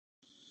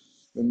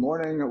Good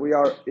morning. We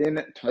are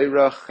in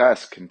Torah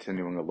Ches,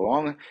 continuing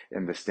along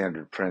in the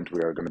standard print. We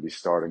are going to be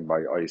starting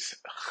by Ice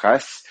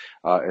Ches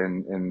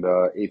in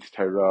the eighth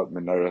Torah,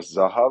 Menoras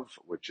Zahav,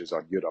 which is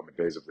on Yud Amud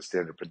Beis of the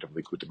standard print of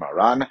Likutei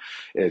Moharan.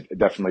 It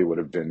definitely would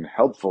have been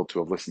helpful to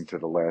have listened to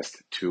the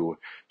last two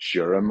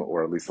shiurim,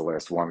 or at least the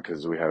last one,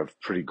 because we have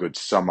pretty good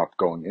sum up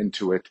going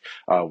into it,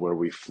 where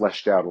we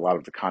fleshed out a lot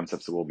of the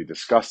concepts that we'll be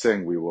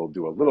discussing. We will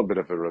do a little bit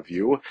of a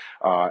review,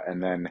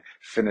 and then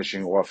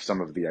finishing off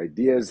some of the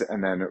ideas,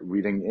 and then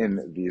reading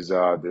in these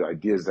the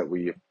ideas that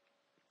we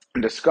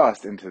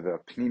discussed into the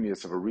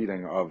pneumius of a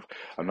reading of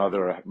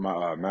another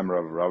member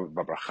of Rav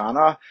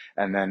Babrachana,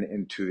 and then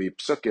into the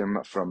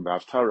psukim from the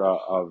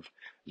Haftarah of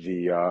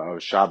the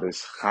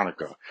Shabbos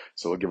Hanukkah.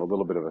 So we'll give a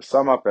little bit of a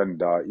sum up,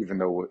 and even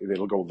though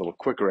it'll go a little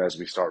quicker as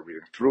we start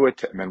reading through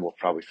it, and then we'll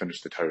probably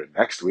finish the Torah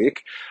next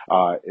week,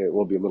 it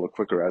will be a little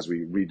quicker as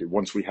we read it,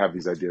 once we have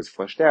these ideas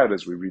fleshed out,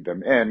 as we read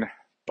them in.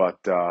 But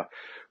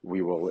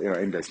we will,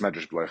 in this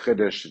medrash b'lei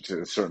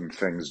chiddush, certain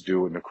things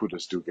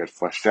nakudas do get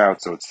fleshed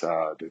out. So it's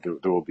there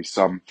will be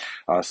some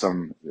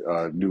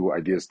new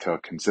ideas to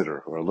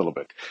consider, or a little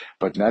bit.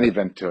 But in any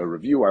event, to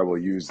review, I will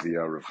use the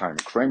Rav Chaim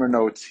Kramer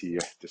notes. He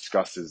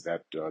discusses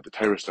that the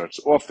Torah starts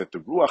off that the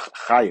Ruach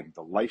Chaim,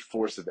 the life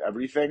force of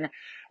everything,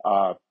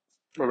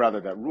 or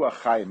rather that Ruach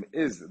Chaim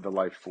is the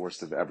life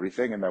force of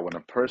everything, and that when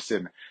a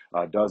person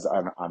does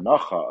an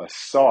anacha, a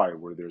sigh,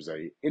 where there's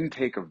a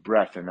intake of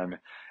breath and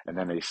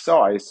then a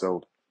sigh,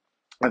 so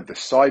the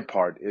side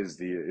part is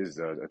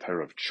a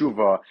Torah of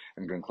tshuva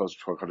and getting closer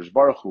to HaKadosh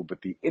Baruch Hu,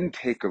 but the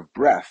intake of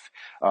breath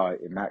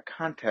in that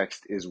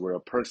context is where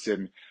a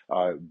person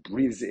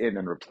breathes in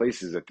and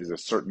replaces it. There's a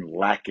certain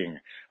lacking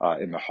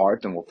in the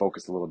heart, and we'll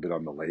focus a little bit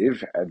on the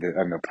lave, and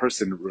the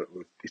person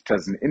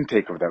does an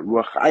intake of that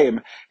Ruach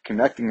Chaim,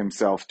 connecting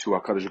himself to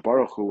HaKadosh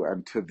Baruch Hu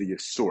and to the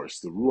source.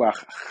 The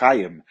Ruach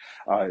Chaim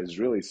is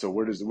really, so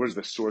where's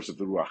the source of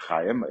the Ruach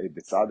Chaim? A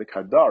Tzadik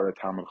Hadar, a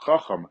Talmid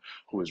Chacham,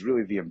 who is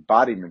really the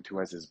embodiment, who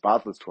has his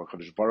batlas to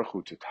HaKadosh Baruch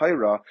Hu, to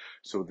Torah.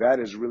 So that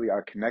is really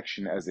our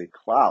connection as a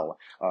klal,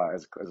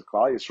 as a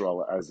klal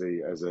Yisrael,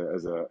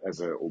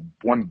 as a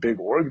one big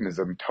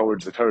organism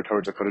towards the Torah,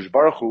 towards HaKadosh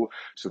Baruch Hu.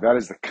 So that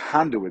is the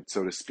conduit,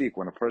 so to speak,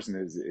 when a person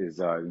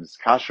is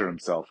kasher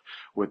himself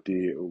with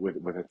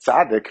a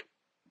tzaddik.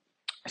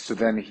 So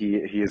then he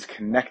is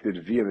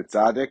connected via the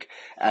tzaddik,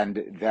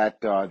 and that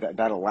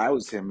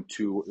allows him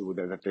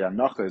that the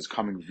anacha is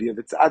coming via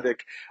the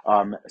tzaddik,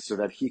 so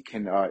that he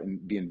can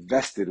be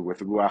invested with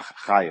ruach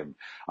chayim.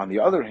 On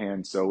the other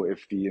hand, so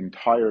if the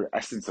entire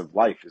essence of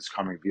life is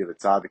coming via the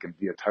tzaddik and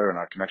via Torah and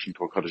our connection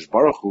to HaKadosh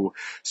Baruch Hu,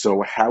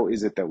 so how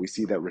is it that we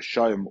see that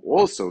Rishayim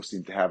also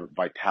seem to have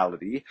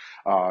vitality,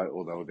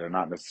 although they're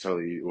not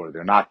necessarily, or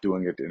they're not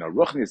doing it in a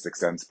ruchniistic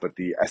sense, but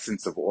the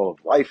essence of all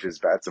of life is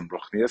ba'atzam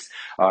ruchnius,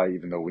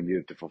 even though we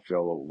needed to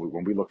fulfill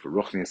when we look for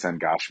ruchnius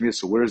and gashmius.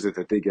 So where is it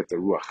that they get the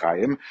ruach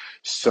chayim?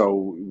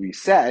 So we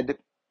said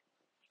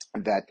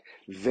that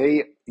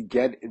they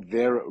get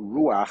their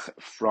ruach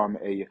from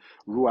a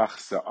ruach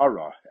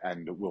sa'ara,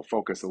 and we'll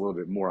focus a little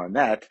bit more on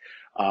that,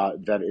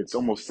 that it's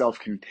almost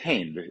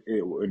self-contained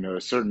in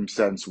a certain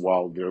sense.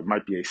 While there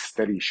might be a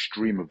steady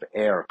stream of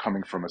air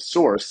coming from a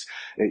source,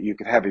 you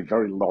could have a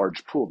very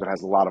large pool that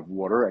has a lot of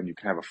water, and you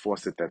can have a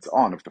faucet that's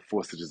on. If the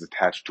faucet is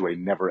attached to a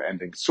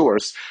never-ending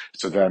source,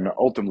 so then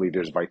ultimately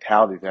there's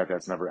vitality there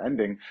that's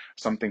never-ending.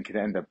 Something can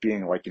end up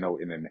being like, in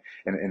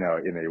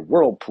a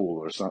whirlpool,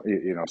 or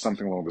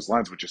something along those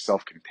lines, which is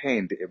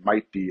self-contained. It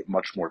might be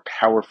much more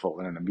powerful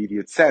in an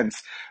immediate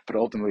sense, but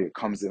ultimately it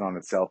comes in on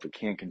itself. It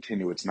can't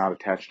continue. It's not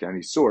attached to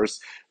any source.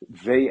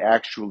 They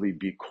actually,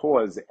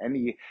 because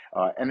any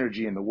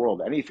energy in the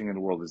world, anything in the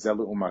world, is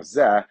zelu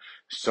umazeh.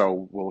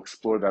 So we'll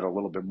explore that a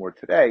little bit more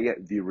today.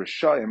 The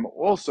Rishayim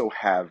also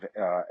have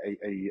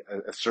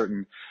a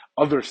certain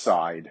other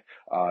side,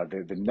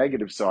 the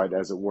negative side,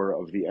 as it were,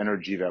 of the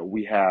energy that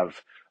we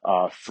have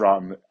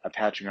from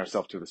attaching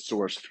ourselves to the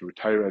source through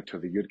Torah, to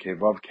the Yud Kei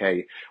Vav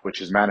Kei,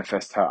 which is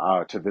manifest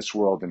to this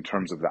world in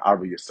terms of the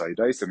Arba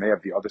Yisayidais, and they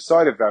have the other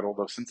side of that.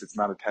 Although since it's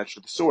not attached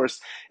to the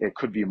source, it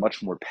could be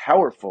much more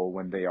powerful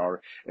when they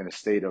are in a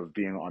state of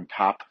being on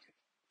top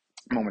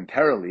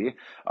momentarily,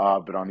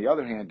 but on the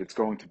other hand, it's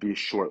going to be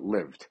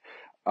short-lived.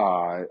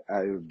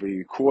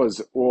 Because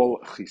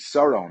all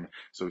chisaron,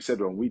 so we said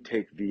when we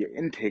take the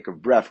intake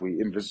of breath, we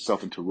invest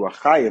ourselves into ruach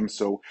chayim,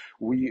 so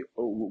we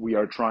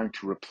are trying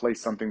to replace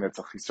something that's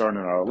a chisaron in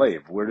our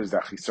lave. Where does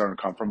that chisaron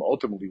come from?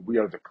 Ultimately, we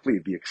are the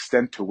kli, the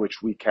extent to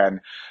which we can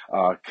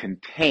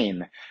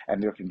contain,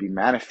 and there can be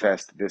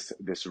manifest this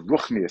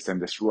ruchnius and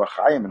this ruach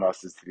chayim in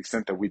us, is to the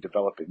extent that we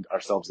develop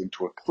ourselves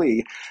into a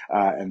kli,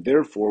 and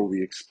therefore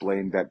we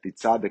explain that the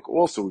tzaddik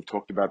also, we've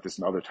talked about this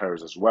in other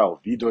Torahs as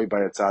well, vidoy by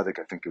a tzaddik,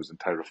 I think it was in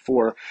Torah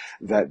 4,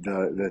 that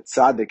the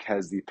tzaddik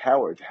has the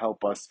power to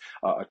help us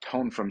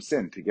atone from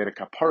sin, to get a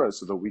kapara,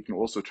 so that we can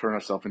also turn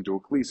ourselves into a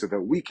kli, so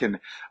that we can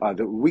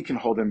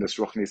hold in this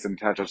ruchnis and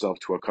attach ourselves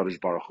to a Kadosh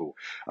Baruch Hu.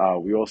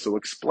 We also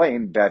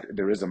explained that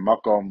there is a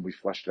makom, we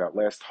fleshed it out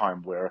last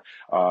time, where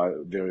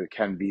there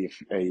can be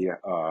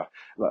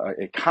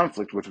a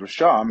conflict with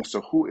Risham.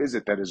 So who is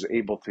it that is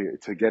able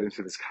to get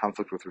into this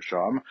conflict with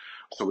Risham?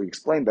 So we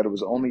explained that it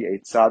was only a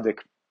tzaddik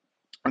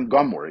and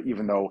Gomor,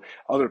 even though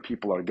other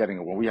people are getting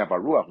it. When we have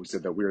our Ruach, we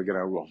said that we are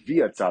getting our Ruach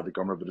via Tzaddik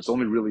Gomor, but it's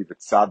only really the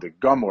Tzaddik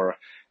Gomor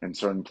in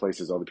certain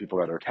places, other people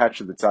that are attached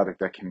to the Tzaddik,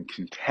 that can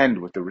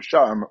contend with the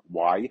Risham.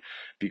 Why?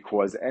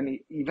 Because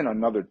even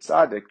another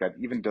Tzaddik that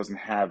even doesn't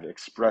have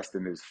expressed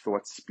in his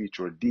thought, speech,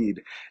 or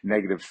deed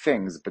negative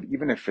things, but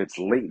even if it's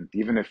latent,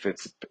 even if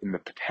it's in the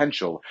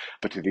potential,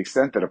 but to the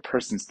extent that a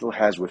person still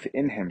has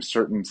within him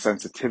certain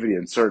sensitivity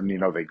and certain,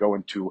 they go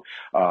into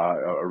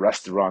a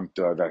restaurant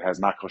that has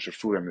not kosher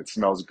food and it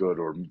smells good,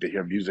 or they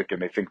hear music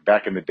and they think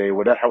back in the day,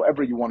 whatever,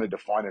 however you want to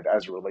define it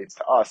as it relates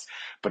to us.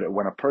 But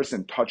when a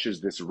person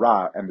touches this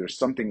ra and there's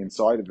something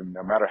inside of him,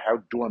 no matter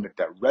how dormant,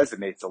 that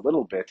resonates a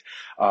little bit,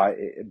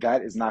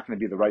 that is not going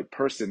to be the right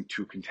person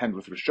to contend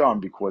with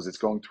Risham, because it's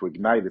going to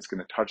ignite, it's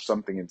going to touch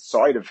something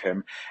inside of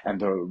him,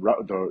 and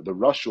the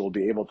rush will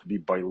be able to be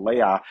by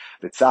Leah,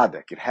 the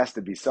tzaddik. It has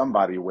to be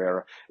somebody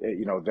where,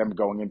 them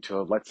going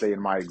into, let's say in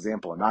my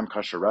example, a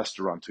non-kosher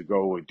restaurant to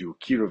go do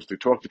kiruvs, to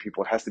talk to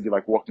people, it has to be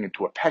like walking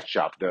into a pet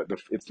shop.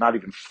 It's not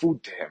even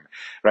food to him,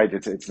 right?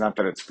 It's not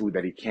that it's food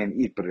that he can't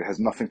eat, but it has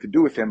nothing to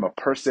do with him. A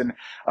person,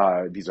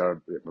 these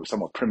are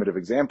somewhat primitive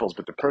examples,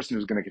 but the person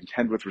who's going to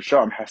contend with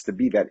Risham has to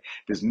be that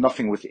there's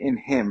nothing within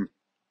him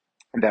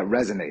that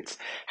resonates.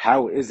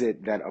 How is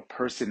it that a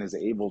person is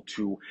able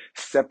to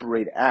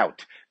separate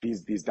out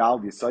these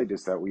dal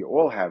yisaitis that we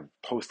all have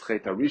post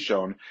Chet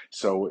Rishon?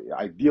 So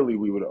ideally,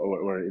 we would,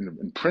 or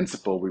in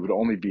principle, we would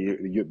only be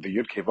the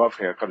Yud Kei Vav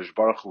Hei HaKadosh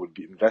Baruch Hu would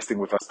be investing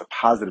with us the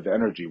positive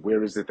energy.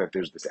 Where is it that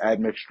there's this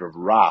admixture of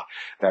Ra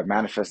that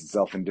manifests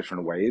itself in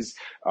different ways?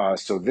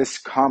 So this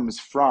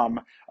comes from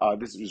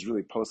this is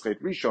really post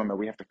Chet Rishon, that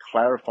we have to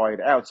clarify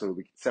it out so that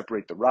we can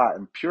separate the Ra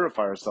and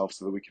purify ourselves,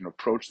 so that we can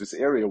approach this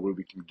area where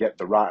we can get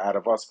the Ra out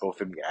of us, both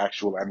in the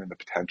actual and in the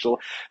potential.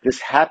 This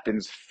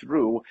happens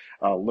through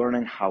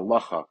learning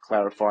halacha,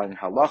 clarifying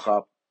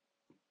halacha,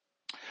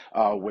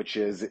 which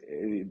is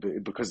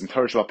because in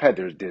Torah Sheba'al Peh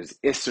there's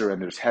Isser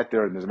and there's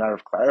Heter, and there's a matter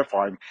of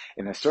clarifying.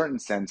 In a certain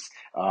sense,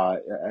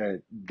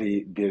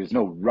 there's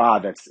no Ra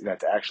that's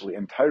actually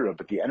in Torah,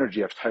 but the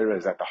energy of Torah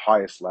is at the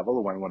highest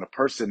level. When a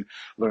person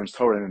learns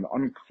Torah in an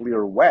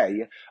unclear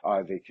way,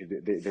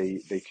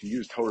 they can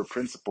use Torah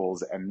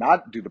principles and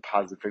not do the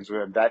positive things with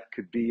it, and that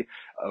could be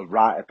a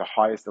Ra at the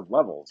highest of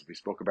levels. We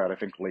spoke about, I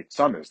think,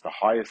 Leitzanos, the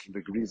highest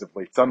degrees of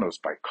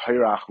Leitzanos. By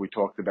Kairach, we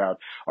talked about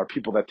are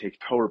people that take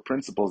Torah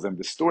principles and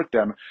distort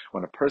them.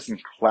 When a person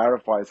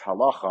clarifies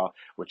halacha,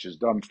 which is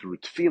done through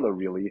tefillah,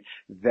 really,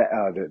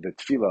 the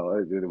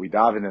tefillah that we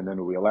daven and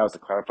then we allow us to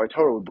clarify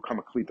Torah, we become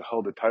a kli to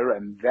hold the Torah,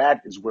 and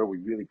that is where we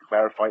really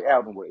clarify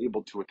out, and we're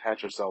able to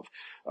attach ourselves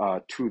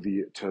to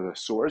the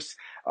source,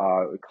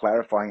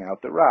 clarifying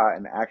out the Ra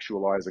and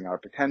actualizing our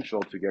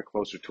potential to get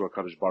closer to a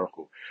Kadosh Baruch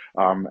Hu.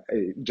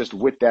 Just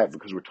with that,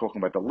 because we're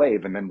talking about the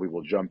Lev, and then we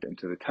will jump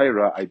into the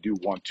Torah, I do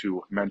want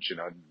to mention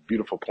a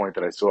beautiful point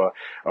that I saw.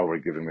 We're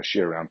giving a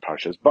shir around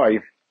Parshas Bay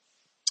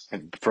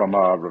from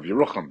Rav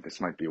Yerucham.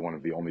 This might be one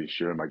of the only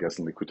shirim, I guess,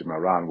 in Likutei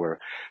Moharan where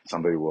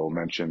somebody will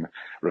mention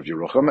Rav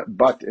Yerucham.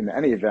 But in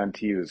any event,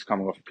 he is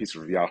coming off a piece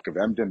of Rav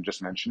Yaakov Emden.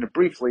 Just mention it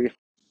briefly,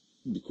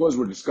 because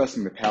we're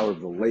discussing the power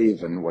of the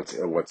Lev and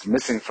what's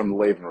missing from the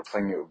Lev and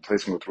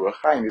replacing with Ruach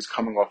Chaim. Is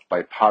coming off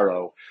by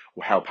Paro,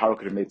 how Paro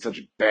could have made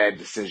such bad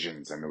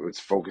decisions, and it was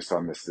focused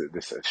on this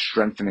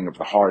strengthening of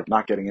the heart,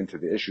 not getting into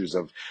the issues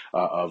of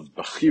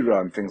Bechira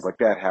and things like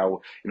that.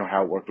 How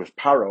it worked with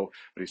Paro,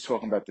 but he's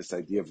talking about this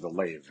idea of the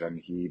Lev, and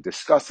he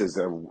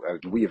discusses,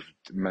 we have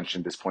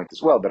mentioned this point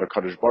as well, that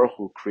HaKadosh Baruch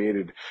Hu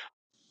created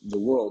the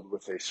world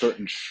with a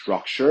certain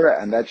structure,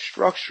 and that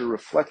structure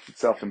reflects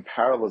itself and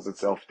parallels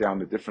itself down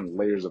the different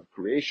layers of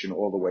creation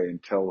all the way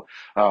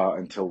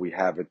until we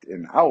have it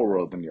in our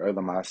world, in the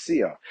Olam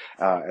Ha'asiyah.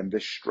 And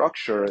this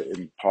structure,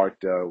 in part,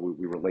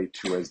 we relate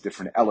to as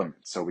different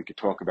elements. So we could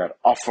talk about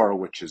Afar,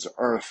 which is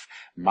earth,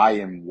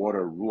 Mayim,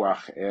 water,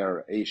 Ruach,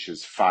 air, Aish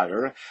is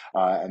fire,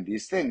 and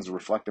these things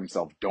reflect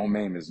themselves.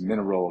 Domem is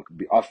mineral, it could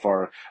be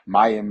Afar,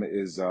 Mayim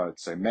is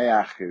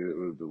Tzemeach,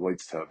 it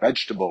relates to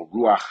vegetable,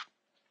 Ruach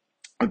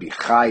would be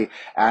chai,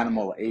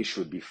 animal. Aish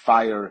would be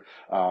fire,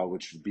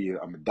 which would be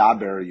a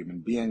medaber, human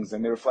beings,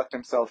 and they reflect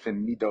themselves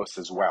in midos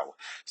as well.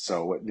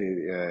 So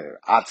the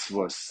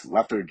atzvos,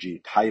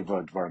 lethargy,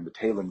 taiva, dvarim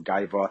b'telim,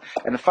 gaiva,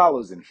 and it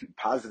follows in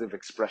positive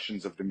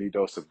expressions of the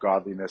midos of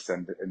godliness,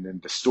 and then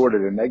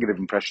distorted and negative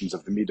impressions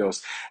of the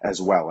midos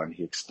as well. And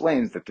he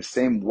explains that the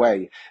same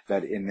way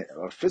that in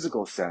a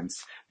physical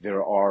sense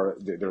there are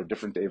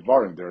different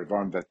evarim. There are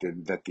evarim that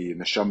the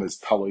neshama is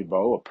taloi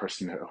bo, a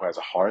person who has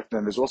a heart,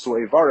 and there's also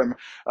evarim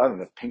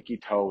the pinky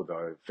toe,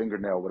 the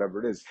fingernail,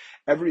 whatever it is.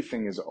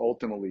 Everything is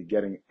ultimately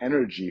getting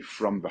energy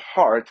from the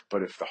heart.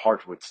 But if the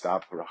heart would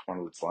stop,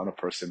 Rahman al-Islam, a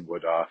person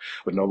would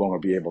no longer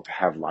be able to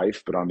have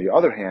life. But on the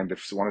other hand,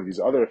 if some of these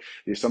other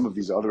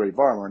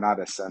Ivarim are not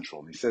as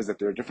central, and he says that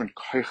there are different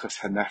koiches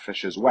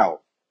hanefesh as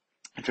well.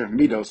 In terms of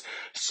midos,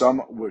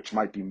 some which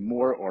might be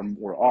more or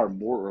are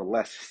more or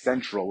less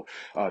central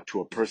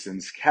to a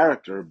person's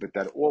character, but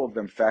that all of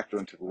them factor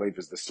into the leiv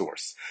as the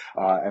source.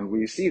 And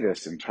we see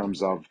this in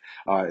terms of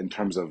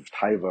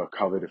taiva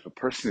kavod. If a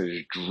person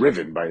is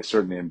driven by a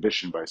certain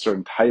ambition, by a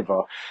certain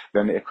taiva,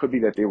 then it could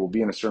be that they will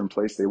be in a certain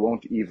place. They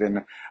won't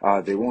even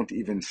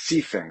see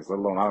things, let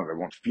alone, I don't know, they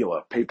won't feel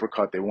a paper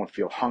cut. They won't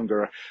feel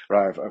hunger.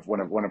 Right?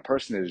 When a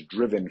person is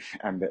driven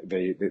and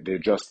they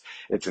just,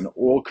 it's an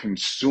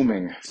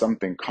all-consuming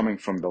something coming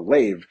from the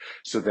lave,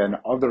 so then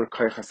other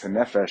koichas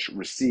hanefesh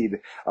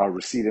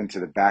recede into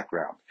the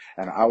background.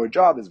 And our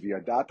job is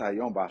v'yadata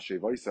hayom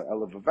b'ashevoisa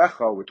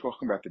elavavecha. We're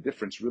talking about the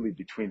difference really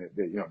between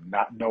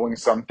not knowing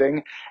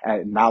something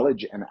and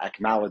knowledge and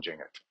acknowledging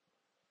it.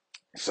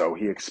 So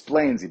he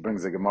explains, he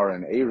brings the Gemara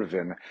in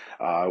Eruvin,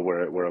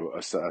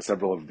 where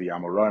several of the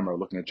Amoraim are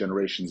looking at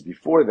generations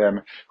before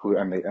them,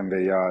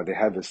 they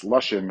have this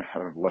lashon. I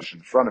don't have the lashon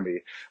in front of me,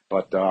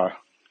 but the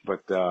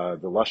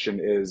lashon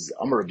is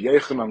Amar Rabbi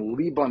Yochanan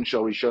liban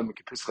shel rishon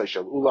kepischei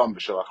shel ulam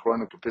v'shel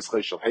achronu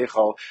kepischei shel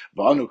heichal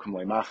v'anu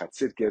k'mleimach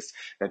tzidkis.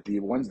 That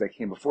the ones that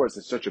came before us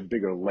is such a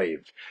bigger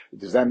lave.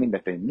 Does that mean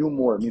that they knew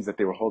more? It means that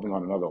they were holding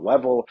on another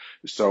level.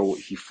 So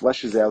he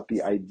fleshes out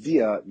the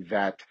idea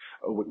that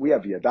we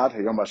have Yadat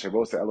Hayom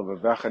B'Shevosa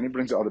Elavavecha, and he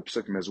brings other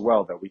psukim as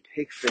well, that we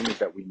take things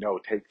that we know,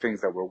 take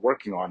things that we're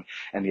working on,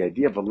 and the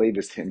idea of a leiv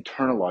is to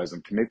internalize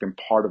them, to make them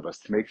part of us,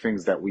 to make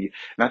things that we,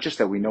 not just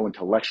that we know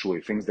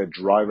intellectually, things that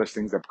drive us,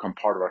 things that become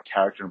part of our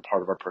character and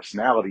part of our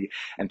personality,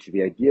 and to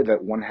the idea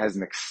that one has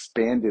an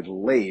expanded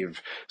leiv,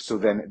 so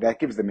then that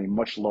gives them a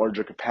much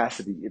larger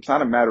capacity. It's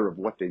not a matter of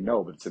what they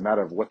know, but it's a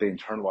matter of what they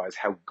internalize,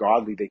 how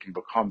godly they can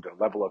become, the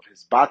level of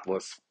his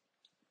batlus.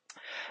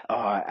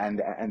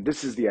 And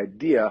this is the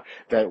idea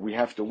that we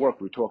have to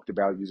work. We talked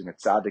about using a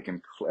tzaddik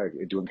and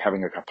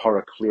having a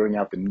kapara, clearing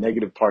out the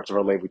negative parts of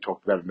our life. We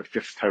talked about it in the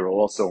fifth Torah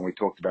also, and we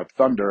talked about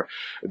thunder,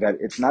 that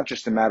it's not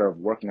just a matter of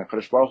working on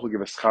Kadosh Baruch Hu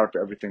give us schar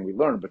for everything we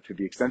learn, but to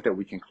the extent that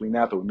we can clean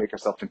out, that we make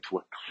ourselves into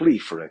a kli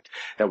for it,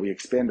 that we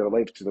expand our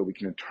life so that we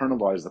can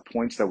internalize the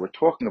points that we're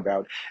talking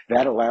about,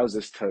 that allows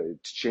us to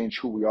change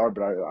who we are,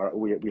 but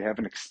we have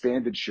an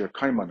expanded shir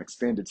kaima, an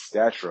expanded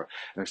stature,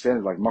 an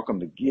expanded like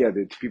makam negia.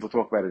 People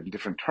talk about it in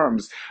different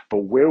terms, but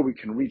where we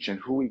can reach and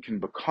who we can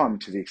become,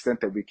 to the extent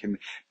that we can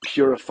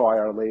purify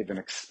our leiv and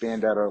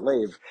expand out our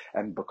leiv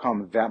and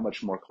become that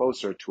much more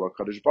closer to our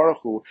Kadosh Baruch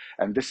Hu.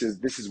 And this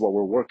is what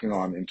we're working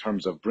on in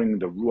terms of bringing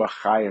the Ruach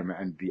Chaim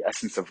and the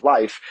essence of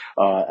life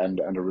and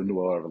a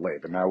renewal of our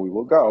leiv. And now we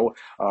will go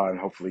and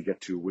hopefully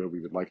get to where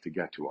we would like to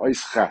get to.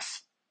 Ois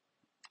Ches.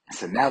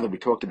 So now that we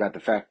talked about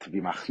the fact to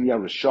be machnia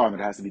rishon, it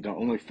has to be done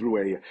only through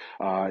a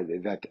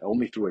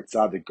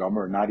tzaddik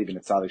gomer, not even a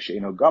tzaddik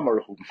she'eno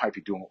gomer, who might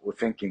be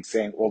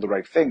saying all the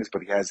right things,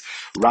 but he has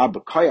rab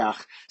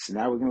b'koyach. So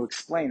now we're going to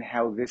explain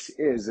how this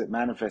is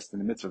manifest in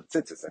the mitzvah of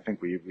tzitzis. I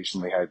think we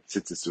recently had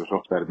tzitzis. We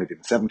talked about it maybe in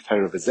the seventh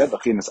Torah of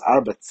Zebachinas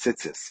arba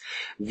tzitzis.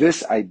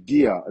 This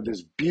idea,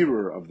 this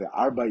birur of the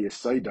arba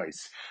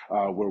yesoidais,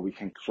 where we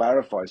can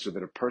clarify so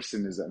that a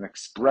person is an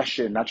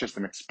expression, not just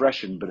an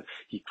expression, but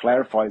he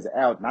clarifies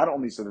out not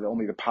only so that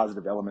only the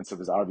positive elements of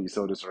his Arba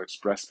Yisodis are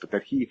expressed, but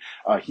that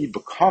he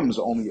becomes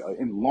only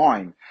in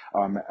line,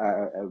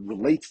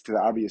 relates to the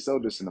Arba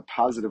Yisodis in a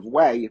positive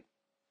way.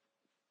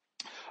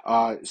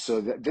 So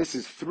that this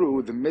is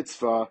through the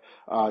mitzvah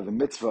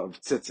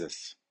of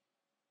tzitzis,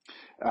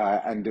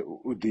 and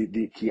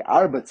the ki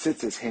arba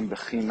tzitzis hem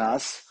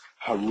bechinas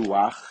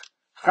haruach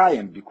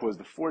Chayim, because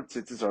the four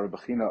tzitzis are a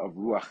bechina of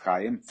Ruach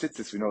Chayim.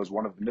 Tzitzis, we know, is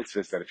one of the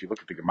mitzvahs that if you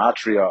look at the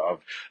gematria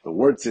of the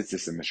word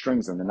tzitzis and the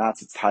strings and the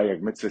knots, it's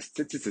Hayag mitzvahs.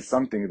 Tzitzis is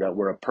something that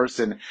where a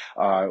person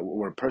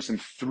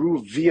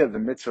through via the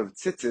mitzvah of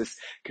tzitzis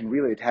can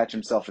really attach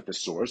himself at the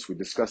source. We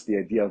discussed the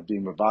idea of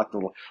being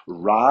mevatel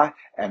ra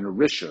and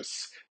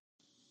rishus.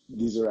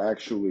 These are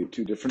actually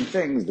two different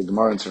things. The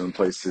Gemara in certain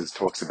places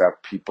talks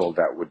about people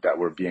that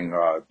were being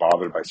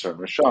bothered by certain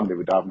Risham. They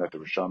would daven that the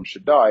Risham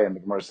should die, and the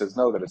Gemara says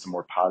no, that it's a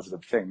more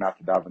positive thing, not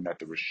to daven that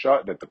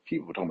the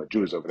people, we're talking about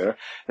Jews over there,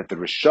 that the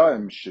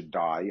Risham should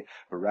die,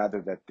 but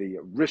rather that the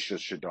Rishas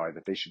should die,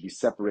 that they should be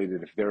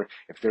separated.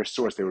 If their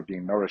source, they were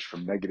being nourished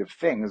from negative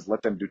things,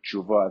 let them do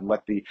tshuva and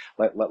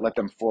let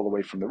them fall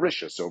away from the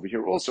Rishas. So over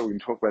here also we can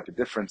talk about the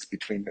difference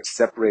between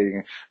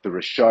separating the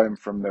Risham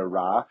from their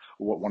Ra,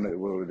 what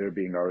they're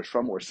being nourished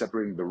from, or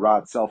separating the Ra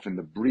itself in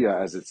the Bria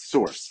as its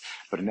source.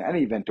 But in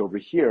any event, over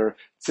here,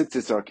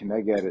 tzitzis are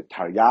keneged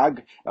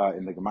taryag.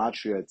 In the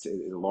gematria,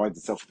 it aligns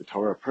itself with the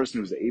Torah. A person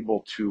who's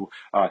able to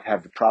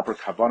have the proper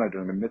kavanah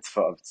during the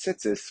mitzvah of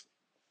tzitzis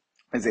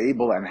is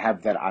able and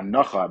have that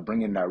anacha,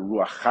 bring in that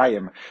ruach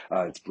chayim.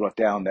 It's brought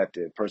down that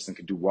the person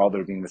can do while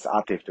they're being this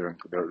atif, they're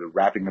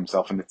wrapping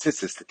themselves in the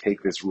tzitzis to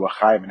take this ruach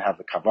chayim and have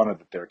the kavanah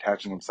that they're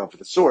attaching themselves to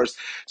the source.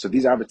 So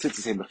these are the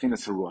tzitzis and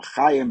bechinas ruach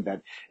chayim,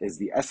 that is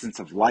the essence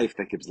of life,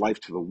 that gives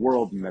life to the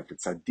world, and that the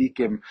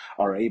tzaddikim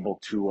are able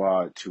to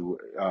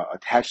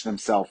attach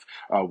themselves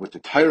with the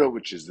Torah,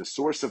 which is the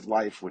source of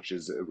life, which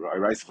is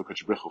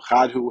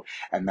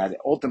and that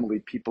ultimately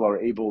people are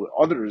able,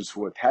 others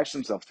who attach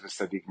themselves to the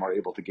tzaddikim are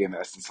able to gain the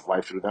essence of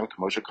life through them.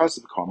 Boi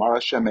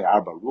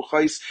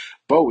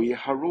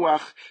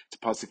haruach. It's a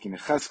pasuk in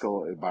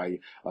Cheskel by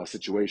a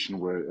situation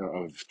where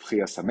of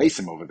Tchias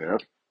Hamesim over there.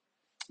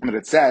 But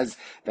it says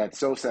that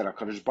so said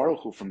HaKadosh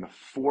Baruch Hu, from the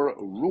four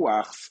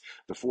ruachs,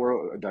 the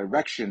four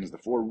directions, the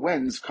four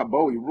winds,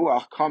 kaboi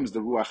ruach, comes the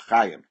ruach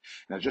chayim.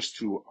 Now, just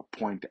to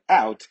point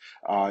out,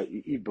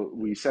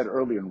 we said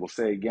earlier, and we'll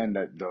say again,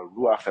 that the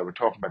ruach that we're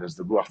talking about is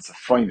the ruach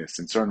tzafainis.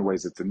 In certain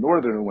ways, it's a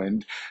northern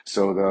wind.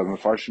 So the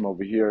Mefarshim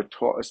over here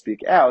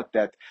speak out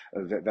that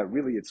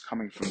really it's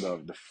coming from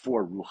the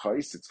four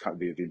ruchais. It's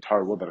the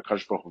entire world that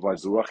HaKadosh Baruch Hu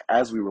provides the ruach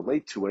as we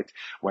relate to it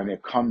when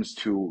it comes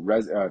to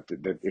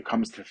it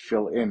comes to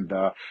fill in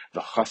the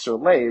chaser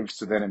lave,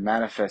 so then it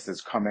manifests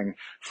as coming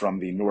from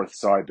the north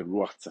side, the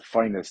ruach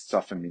tzafainis.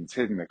 Tzafin means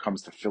hidden, that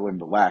comes to fill in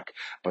the lack.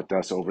 But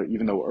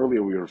even though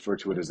earlier we referred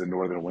to it as the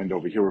northern wind,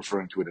 over here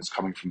referring to it as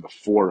coming from the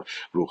four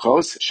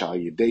ruchos, shal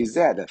yidei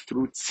zeh, that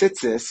through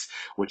tzitzis,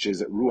 which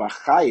is ruach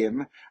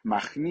chayim,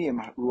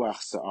 machniim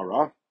ruach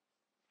sa'ara.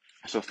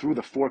 So through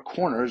the four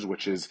corners,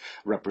 which is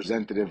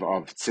representative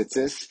of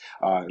tzitzis,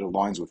 it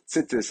aligns with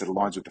tzitzis, it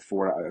aligns with the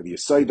four the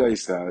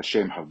Yesodais,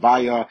 Shem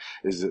Havaya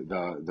is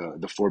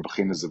the four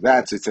bechinas of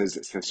that. So it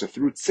says, so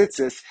through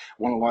tzitzis,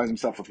 one aligns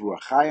himself with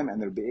Ruach Chaim,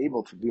 and they'll be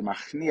able to be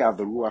machnia,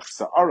 the Ruach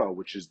Sa'ara,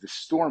 which is the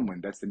storm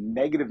wind. That's the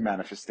negative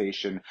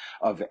manifestation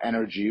of the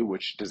energy,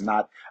 which does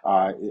not,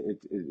 it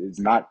is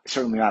not,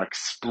 certainly not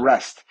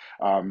expressed,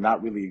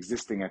 not really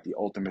existing at the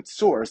ultimate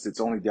source. It's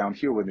only down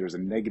here when there's a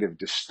negative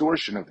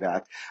distortion of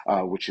that,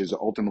 which is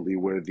ultimately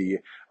where the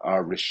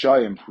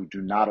Rishayim, who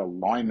do not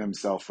align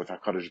themselves with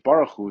HaKadosh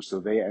Baruch Hu, so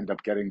they end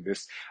up getting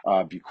this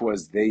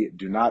because they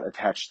do not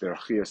attach their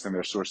chiyas and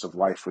their source of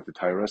life with the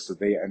Torah, so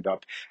they end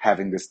up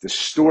having this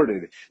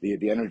distorted,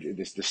 the energy,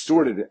 this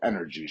distorted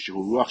energy,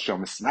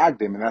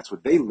 and that's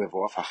what they live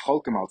off,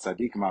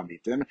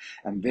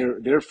 and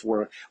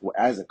therefore,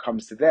 as it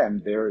comes to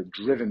them, they're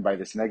driven by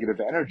this negative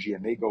energy,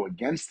 and they go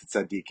against the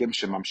tzaddikim,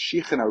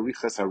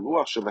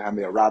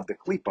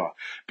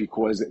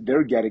 because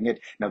they're getting it.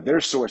 Now,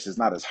 their source is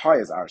not as high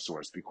as our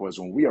source, because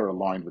when we are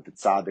aligned with the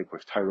tzaddik,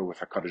 with Torah, with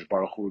HaKadosh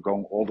Baruch Hu, we're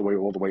going all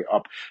the way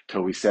up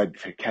till we said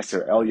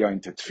Keser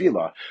Elyon to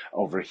Tefillah.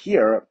 Over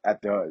here,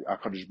 at the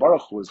HaKadosh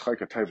Baruch Hu is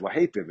Chayka Tov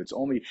Lahetiv. It's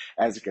only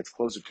as it gets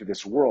closer to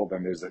this world,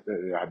 and there's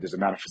a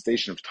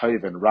manifestation of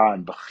Tov and Ra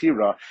and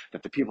Bechira,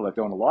 that the people that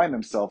don't align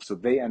themselves, so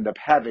they end up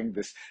having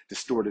this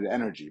distorted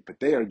energy.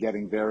 But they are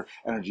getting their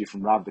energy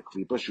from Rav the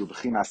Klipa, Shu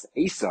Bechinas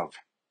Esav,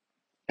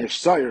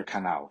 Sayer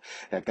Canal,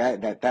 that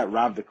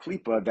Rav the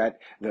Klipa, that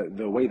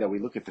the way that we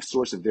look at the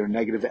source of their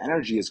negative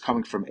energy is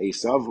coming from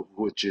Esav,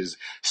 which is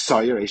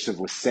Sayer. Esav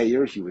was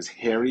Sayer, he was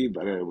hairy,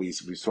 but we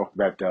talked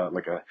about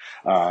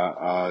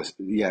so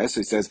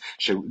he says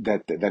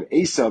that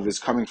Esav is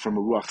coming from a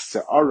Ruach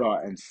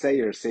Se'ara, and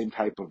Sayer, same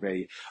type of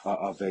a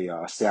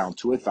sound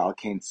to it,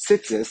 Valkain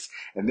Tzitzis,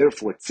 and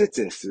therefore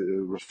Tzitzis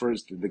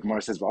refers to, the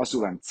Gemara says,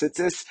 V'asulam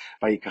Tzitzis,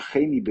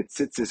 Vayikacheni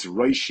B'Tzitzis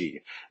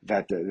Roishi,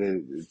 that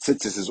the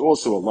Tzitzis is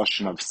also a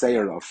lashon of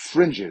seir, of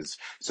fringes.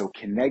 So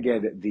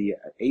keneged the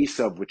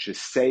Esav, which is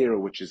seir,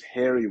 which is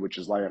hairy, which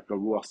is like a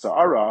ruach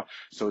sa'ara.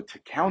 So to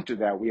counter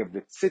that, we have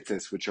the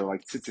tzitzis, which are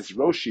like tzitzis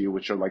roshi,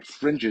 which are like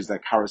fringes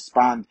that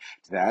correspond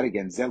to that.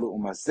 Again, zelu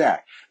umazeh.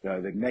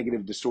 The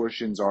negative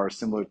distortions are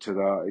similar to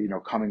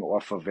the, coming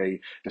off of a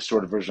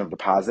distorted version of the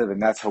positive, and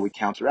that's how we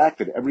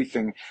counteract it.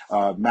 Everything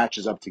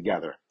matches up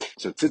together.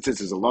 So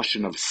tzitzis is a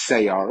lashon of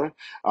seir,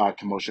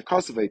 k'moshe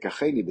kasavei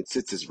kacheni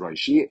b'tzitzis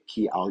roshi,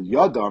 ki al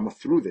yadam,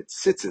 through the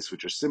tzitzis,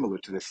 which are similar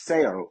to the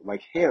seir,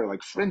 like hair,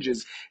 like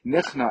fringes,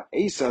 nichna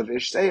Esav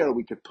ish seir,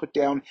 we could put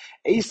down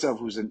Esav,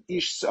 who's an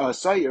ish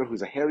seir,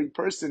 who's a hairy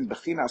person,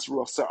 bechinas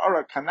ruach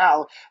sa'ara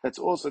canal, that's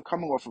also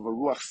coming off of a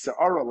ruach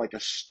sa'ara, like a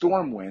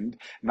storm wind,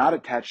 not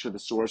attached to the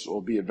source,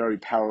 albeit very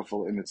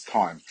powerful in its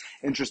time.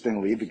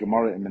 Interestingly, the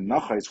Gemara in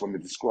Menoras, when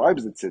it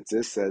describes the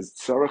tzitzis, says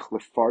tzarech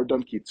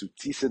lefardam ki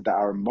tzutzisa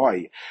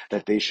da'armai,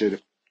 that they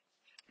should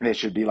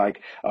be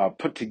like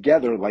put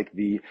together like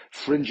the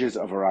fringes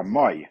of a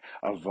ramai,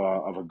 of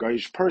a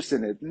Goyish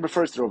person. It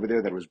refers to over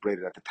there that it was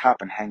braided at the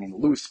top and hanging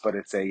loose, but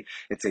it's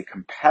a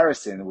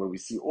comparison where we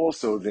see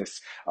also this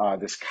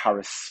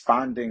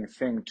corresponding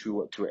thing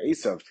to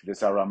Esav, to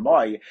this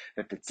aramai,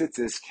 that the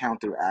tzitzis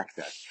counteract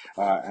that,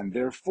 and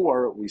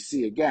therefore we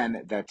see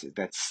again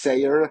that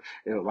seir,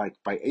 like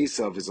by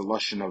Esav, is a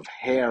lashon of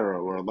hair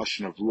or a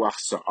lashon of ruach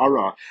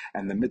sa'ara,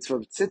 and the mitzvah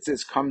of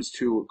tzitzis comes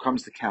to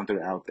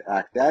counteract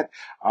that.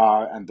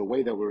 And the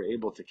way that we're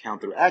able to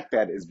counteract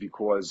that is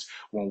because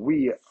when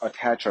we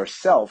attach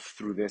ourselves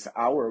through this,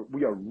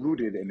 we are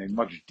rooted in a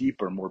much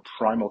deeper, more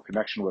primal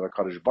connection with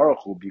HaKadosh Baruch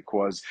Hu,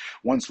 because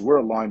once we're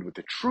aligned with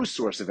the true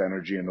source of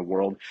energy in the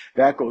world,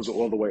 that goes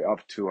all the way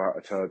up to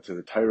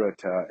the Torah,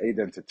 to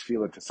Eden, to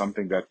Tefillah, to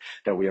something that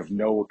we have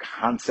no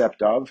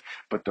concept of.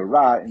 But the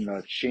Ra in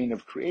the chain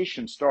of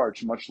creation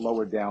starts much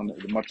lower down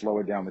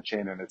the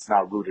chain, and it's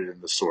not rooted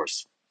in the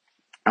source.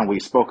 And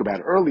we spoke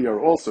about earlier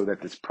also that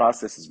this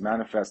process is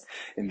manifest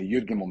in the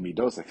Yud Gimel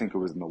Midos. I think it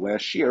was in the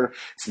last year.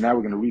 So now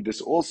we're going to read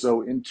this also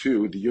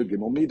into the Yud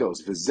Gimel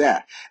Midos,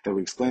 V'zeh, that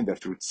we explained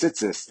that through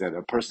tzitzis, that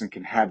a person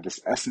can have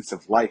this essence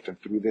of life, and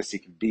through this he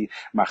can be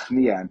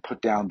machnia and put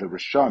down the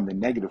rishon, the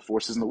negative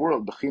forces in the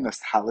world. B'chinas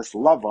talis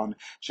lavan,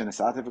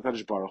 shenesatev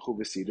HaKadosh Baruch Hu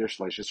v'sider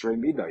shleishes rei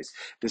midos.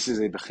 This is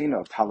a b'china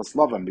of talis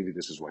lavan. Maybe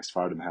this is why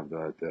Sfardim have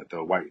the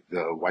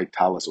white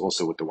talis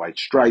also with the white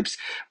stripes.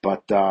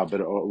 But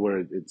where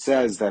it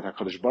says that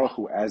HaKadosh Baruch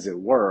Hu, as it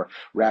were,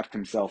 wrapped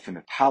himself in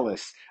a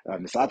talis,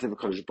 Nisatev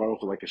HaKadosh Baruch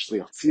Hu, like a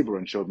shliach tzibur,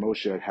 and showed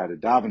Moshe how to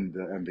daven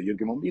and the Yud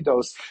Gimel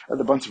Midos.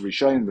 The bunch of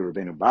Rishonim, the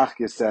Rebbeinu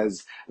Bachya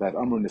says that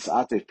Amru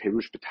Nisatev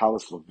Perush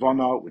B'talis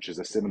Levana, which is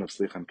a simon of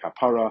Slich and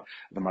Kapara.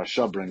 The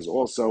Marsha brings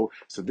also.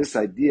 So this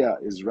idea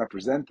is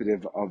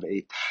representative of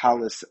a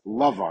talis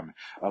lavan,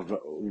 of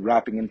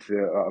wrapping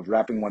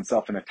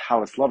oneself in a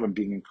talis lavan,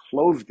 being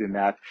enclosed in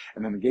that,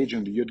 and then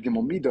engaging the Yud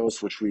Gimel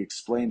Midos, which we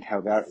explained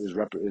how that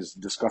is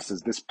discussed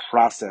as this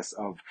process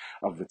of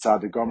the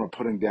Tzaddik Gomer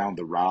putting down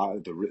the Ra,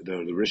 the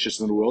Rishis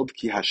in the world,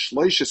 Ki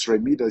hashloishes Rei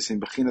Midos in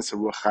Bechinas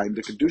HaRuach Chaim,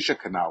 the Kedusha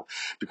canal,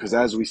 because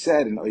as we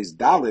said in Ois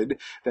Dalid,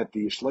 that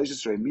the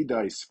Shloishes Rei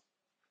Midos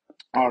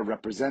are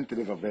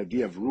representative of the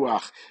idea of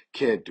Ruach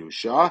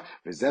Kedusha,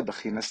 V'zeh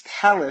Bechinas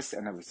Talis,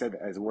 and as I said,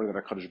 as a word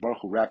that HaKadosh Baruch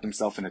Hu wrapped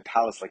himself in a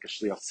talis like a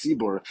Shliach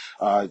Tzibur,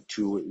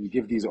 to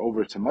give these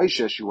over to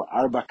Moshe, Shu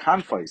Arba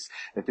Kanfais,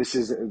 that this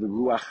is the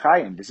Ruach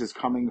Chaim, this is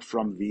coming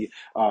from the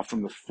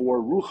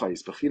four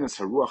Ruchais, Bechinas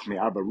HaRuach Me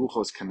Arba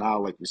Ruchos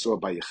Canal, like we saw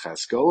by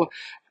Yecheskel,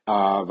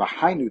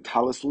 V'hainu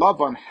talis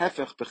lavan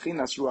hefech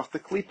bechinas ruach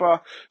teklipa.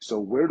 So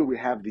where do we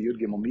have the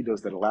Yud Gimel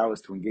Midos that allow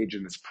us to engage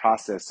in this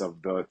process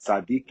of the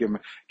tzaddikim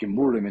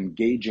gemurim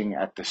engaging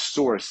at the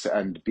source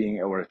and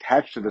or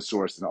attached to the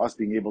source, and us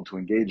being able to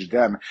engage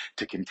them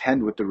to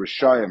contend with the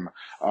rishayim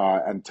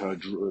and to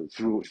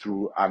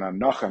through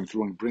ananochem,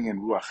 through bring in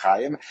ruach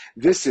chayim?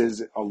 This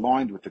is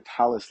aligned with the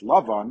talis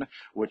lavan,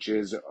 which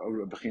is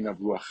bechina of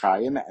ruach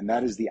chayim, and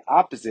that is the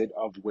opposite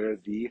of where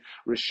the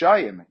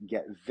rishayim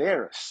get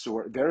their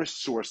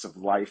source of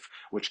life,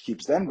 which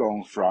keeps them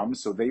going from.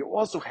 So they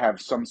also have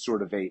some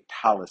sort of a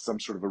talis, some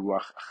sort of a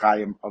ruach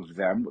chayim of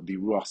them, the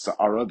ruach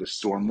sa'ara, the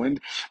storm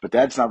wind, but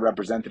that's not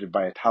represented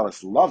by a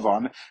talis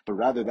lavan, but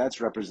rather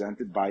that's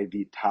represented by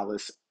the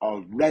talis,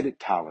 a red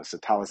talis, a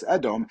talis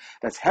edom,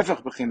 that's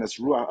hefech bechinas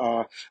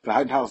ruach, the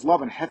talis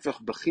lavan,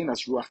 hefech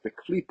bechinas ruach the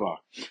klipa,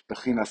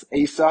 bechinas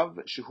esav,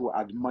 shehu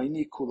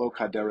admaini kulo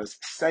kaderas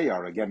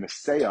seyar. Again, the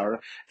seyar,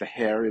 the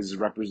hair is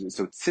represented,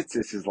 so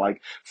tzitzis is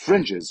like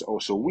fringes. Oh,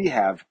 so we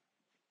have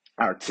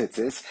our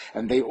tzitzis,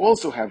 and they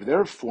also have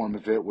their form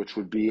of it, which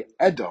would be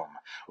Edom.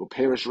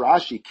 Uperish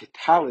Rashi,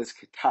 Kitalis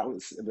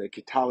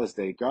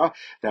Deka,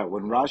 that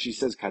when Rashi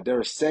says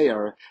Kader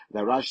Seir,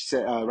 that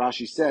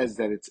Rashi says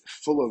that it's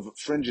full of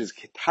fringes,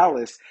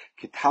 Kitalis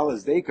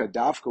Deka,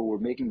 Dafka, we're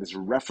making this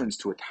reference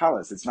to a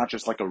talis. It's not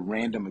just like a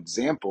random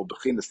example,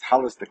 Bechin this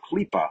talis, the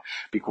Klipa,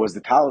 because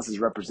the talis is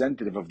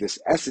representative of this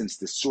essence,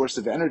 this source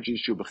of energy,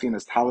 Shu Bechin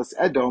this talis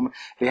Edom.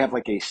 They have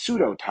like a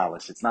pseudo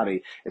talis. It's not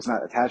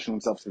attaching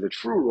themselves to the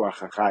true Ruach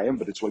HaChaim,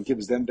 but it's what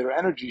gives them their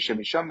energy,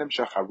 Shemisham Dem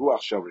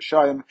Shacharuach Shel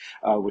Rishayim,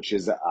 which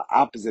is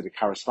opposite. It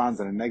corresponds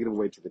in a negative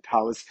way to the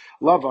talis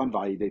lavan,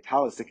 va'idei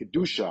talis the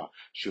kedusha,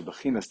 shu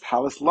bechinas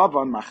talis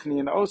lavan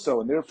machnian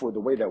oso, and therefore the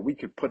way that we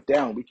could put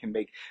down, we can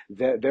make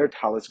their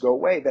talis go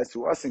away. That's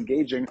through us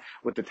engaging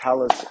with the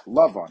talis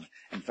lavan.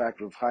 In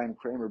fact, Rav Chaim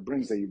Kramer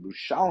brings a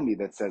Yerushalmi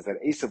that says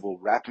that Esav will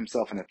wrap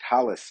himself in a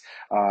talis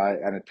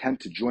and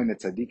attempt to join the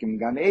tzaddikim in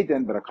Gan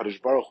Eden, but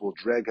HaKadosh Baruch Hu will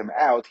drag him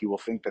out. He will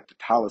think that the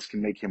talis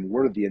can make him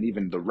worthy, and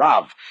even the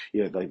Rav,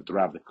 like the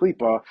Rav, the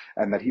Klipa,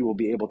 and that he will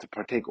be able to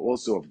partake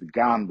also of the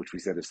Gan, which we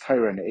said is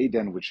Torah, and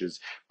Eden, which is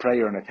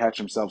prayer, and attach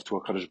himself to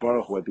HaKadosh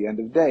Baruch Hu at the end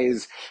of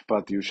days.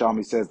 But the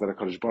Yerushalmi says that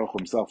HaKadosh Baruch Hu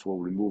himself will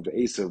remove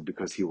Esav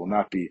because he will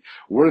not be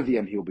worthy,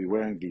 and he will be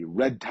wearing the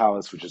red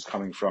talis, which is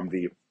coming from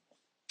the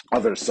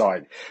other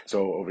side.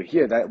 So over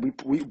here, that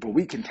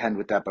we contend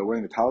with that by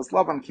wearing the talis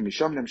lavan,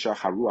 kimisham nemshach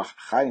haruach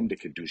chayim de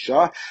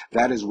kedusha.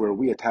 That is where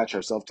we attach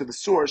ourselves to the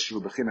source,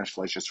 shu b'chinas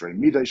shleishes rei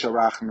midai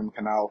sharachim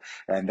kanal,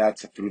 and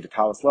that's through the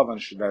talis lavan.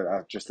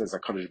 Just as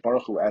HaKadosh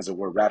Baruch Hu, as it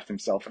were, wrapped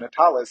himself in a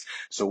talis,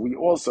 so we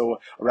also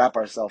wrap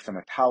ourselves in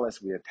a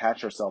talis. We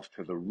attach ourselves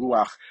to the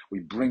ruach. We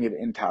bring it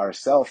into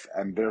ourselves,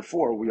 and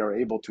therefore we are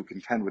able to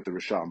contend with the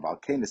risham.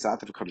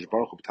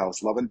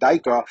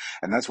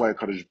 And that's why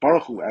HaKadosh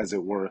Baruch Hu, as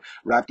it were,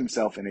 wrapped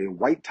himself in a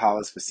white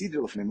talis, and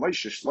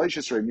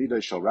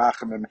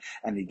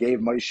he gave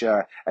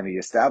Moshe, and he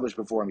established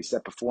before him, he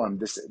set before him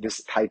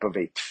this type of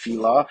a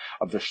tefillah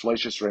of the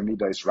Shloishes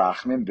Remidas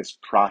Rachmim, this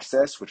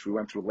process, which we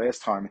went through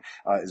last time,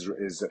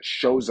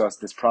 shows us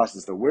this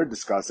process that we're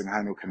discussing,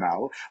 Hanu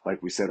Kanal,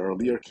 like we said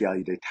earlier, Ki al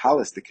yidei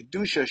talis, the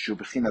Kedusha, Shu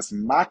Bechinas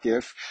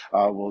Makif,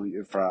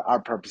 for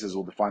our purposes,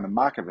 we'll define the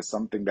Makif as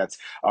something that's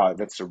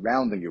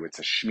surrounding you. It's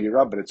a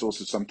shmira, but it's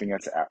also something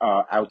that's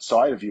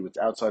outside of you. It's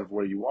outside of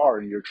where you are,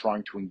 and you're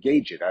trying to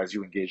engage it. As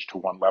you engage to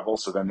one level,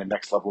 so then the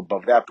next level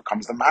above that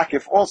becomes the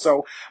makif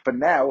also. But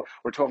now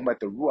we're talking about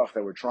the ruach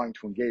that we're trying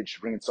to engage,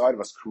 to bring inside of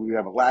us. Who we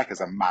have a lack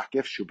as a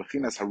makif, shu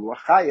bechinas haruach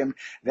chayim.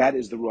 That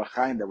is the ruach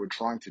chayim that we're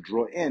trying to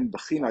draw in.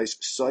 Bechinas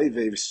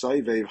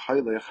soivev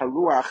hailech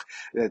haruach.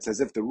 It's as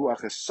if the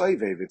ruach is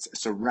soivev. It's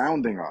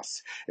surrounding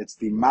us. It's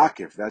the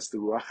makif. That's the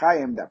ruach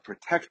chayim that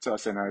protects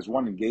us. And as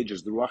one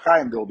engages the ruach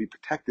chayim, they will be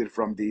protected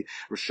from the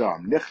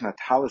risham. Nichna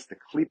talis the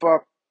klipa.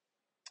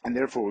 And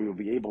therefore, we will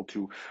be able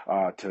to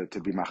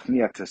be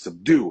machnia, to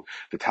subdue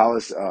the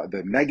talis,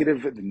 the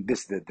negative,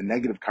 the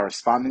negative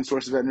corresponding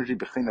source of energy,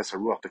 bechinas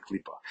haruach the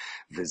klipa.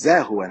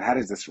 V'zehu, and how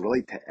does this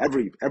relate to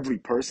every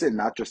person,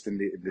 not just in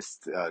this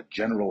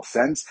general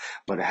sense,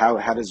 but how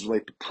does it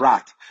relate to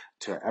prat?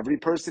 To every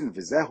person,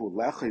 v'zehu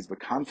lechis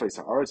b'kanfei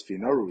sa'aretz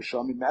v'yinoru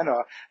risham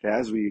mimena,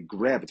 as we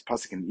grab, it's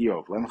pasuk in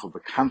Eov, lemchov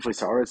b'kanfei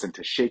sa'aretz, and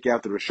to shake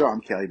out the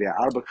risham, ki alidei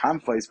arba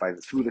kanfeis,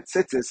 through the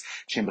tzitzis,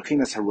 shem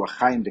bechinas haruach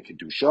chayim de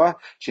kedusha,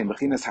 shem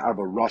bechinas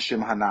ha'arba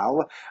roshim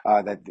hanal,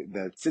 that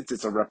the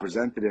tzitzis are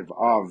representative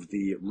of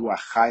the ruach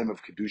chayim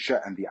of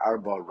kedusha and the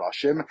arba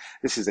roshim.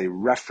 This is a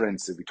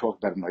reference that we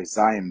talked about in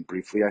Isaiah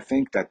briefly, I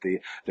think, that the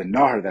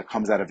nahar that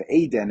comes out of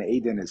Eden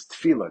is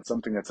tefillah. It's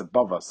something that's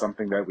above us,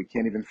 something that we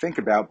can't even think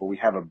about, but we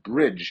have a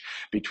bridge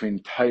between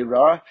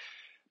tefillah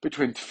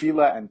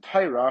and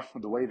Torah.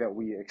 The way that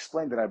we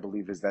explained it, I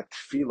believe, is that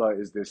tefillah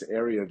is this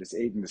area, this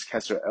Eden, this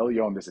Keser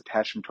Elyon, this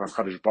attachment to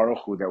HaKadosh Baruch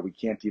Hu that we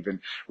can't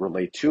even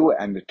relate to.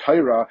 And the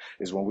Torah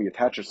is when we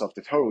attach ourselves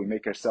to Torah, we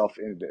make ourselves,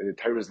 the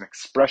Torah is an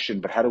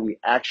expression, but how do we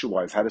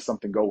actualize? How does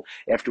something go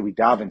after we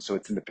daven? So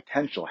it's in the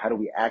potential. How do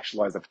we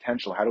actualize the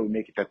potential? How do we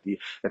make it that the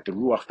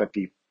ruach, that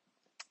the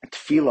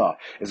tefillah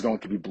is going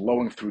to be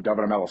blowing through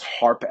David HaMelech's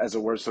harp, as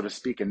it were, so to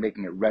speak, and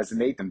making it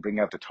resonate and bring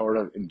out the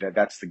Torah. And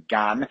that's the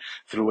gan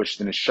through which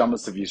the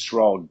neshamas of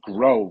Yisrael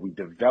grow. We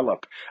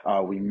develop,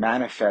 we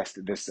manifest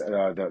this,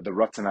 the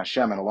Ratzon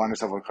Hashem and align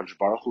ourselves with Kadosh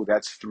Baruch Hu.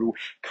 That's through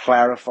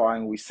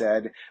clarifying. We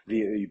said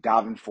you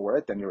daven for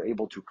it, then you're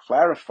able to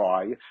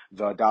clarify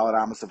the Dalet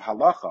Amos of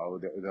Halacha,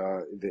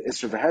 the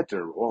Isra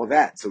V'Heter, all of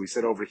that. So we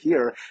said over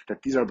here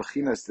that these are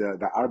bechinas,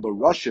 the Arba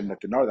Roshim,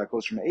 that the nar that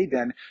goes from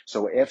Eden.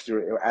 So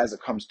as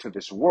it comes to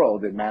this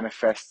world, it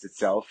manifests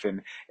itself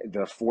in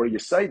the four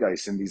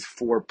Yesodais, in these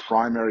four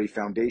primary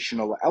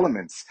foundational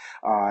elements,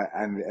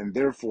 and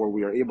therefore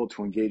we are able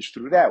to engage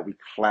through that. We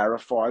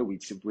clarify. We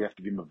have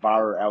to be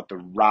mavar out the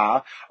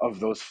ra of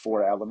those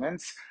four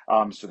elements,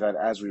 so that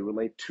as we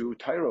relate to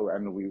Torah,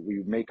 and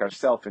we make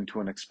ourselves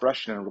into an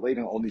expression and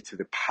relating only to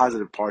the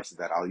positive parts of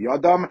that. Al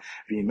yadam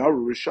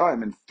v'yinaru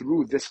rishayim, and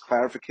through this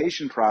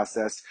clarification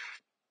process,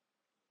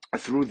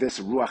 through this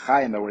ruach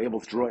chayim that we're able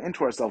to draw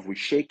into ourselves, we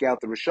shake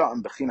out the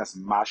risham, bechinas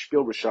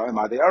mashpil risham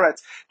adei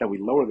aretz, that we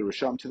lower the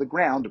risham to the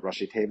ground,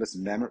 rashi tevis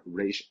mem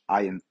reish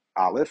ayin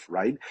aleph,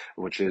 right,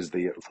 which is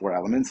the four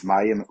elements,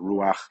 mayim,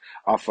 ruach,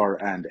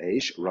 afar, and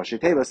eish. Rashi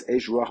tevis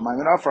eish, ruach, mayim,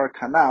 and afar,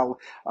 kanal,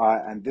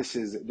 and this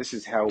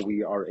is how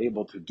we are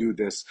able to do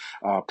this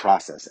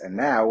process. And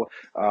now,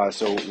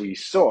 so we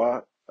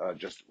saw.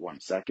 Just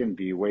 1 second.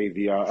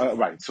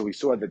 Right. So we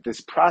saw that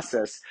this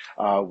process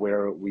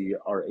where we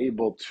are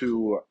able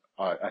to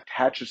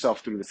attach yourself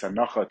through the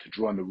sanacha to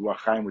draw on the ruach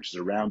chaim, which is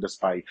around us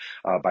by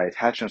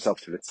attaching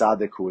ourselves to the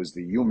tzaddik, who is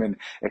the human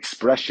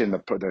expression,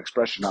 the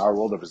expression in our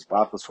world of his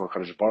bachos for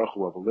Kadosh Baruch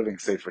Hu, of a living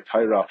sefer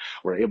Torah.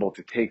 We're able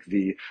to take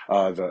the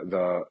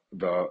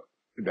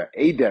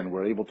Eden,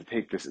 we're able to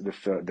take the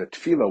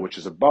tefillah, which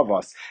is above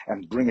us,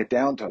 and bring it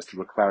down to us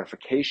through a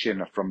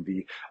clarification from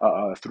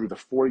through the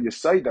four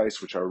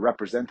Yesodais, which are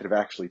representative,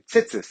 actually,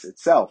 tzitzis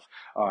itself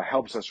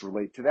helps us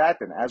relate to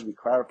that. And as we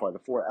clarify the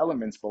four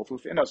elements, both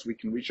within us, we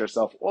can reach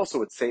ourselves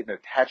also at Satan,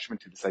 attachment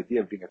to this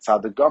idea of being a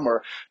tzaddik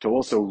gomer, to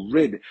also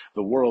rid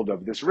the world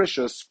of this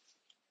rishus,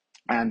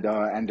 and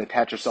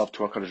attach yourself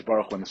to HaKadosh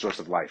Baruch Hu and the source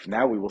of life.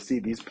 Now we will see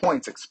these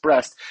points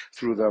expressed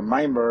through the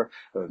memra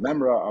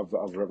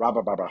of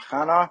Rabba Bar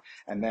Chana,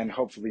 and then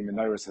hopefully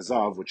Menoras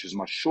Zahav, which is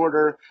much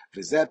shorter.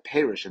 V'zeh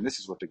perish, and this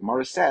is what the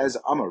Gemara says.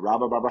 Amar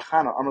Rabba Bar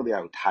Chana, Amar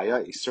Li'ahu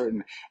Taya, a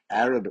certain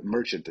Arab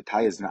merchant. The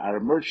Taya is an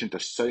Arab merchant. The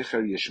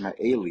Soicher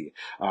Yishmaeli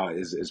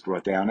is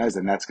brought down as,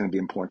 and that's going to be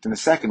important in a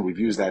second. We've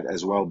used that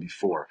as well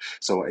before.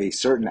 So a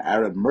certain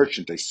Arab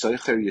merchant, a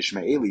Soicher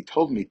Yishmaeli,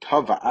 told me,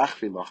 Tava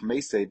Achvi Lach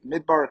Meisei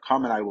Midbar,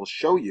 come and I will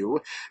show you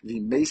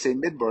the Meisei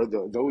Midbar,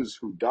 those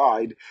who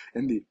died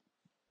in the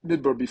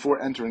Midbar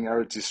before entering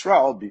Eretz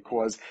Yisrael,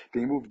 because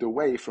they moved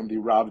away from the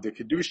Rav de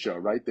Kedusha,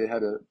 right? They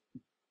had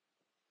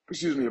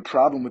a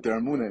problem with their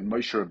Amunah, and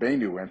Moshe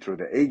Rabbeinu went through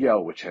the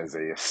Egel, which has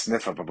a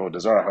sniff of Avodah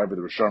Zarah. However,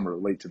 the Rishon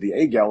relate to the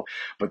Egel,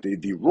 but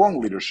the wrong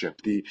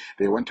leadership, they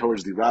went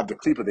towards the Rab, the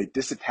Klipa, they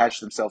disattached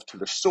themselves to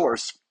the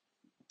source,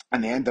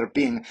 and they ended up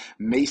being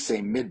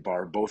Mesei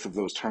Midbar. Both of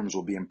those terms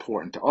will be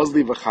important.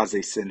 Ozli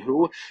v'chazei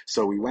sinhu.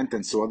 So we went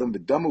and saw them. The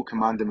Damu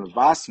commandim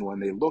avasmu,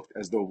 and they looked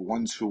as though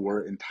ones who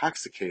were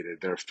intoxicated.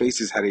 Their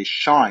faces had a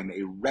shine,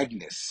 a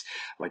redness,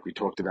 like we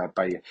talked about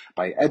by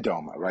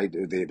Edom, right?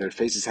 Their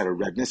faces had a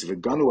redness.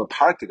 V'ganu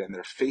aparted, and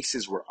their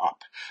faces were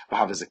up.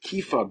 V'havaz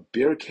akifa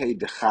birkei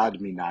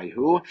dechad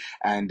minayhu,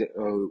 and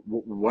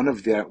one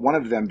of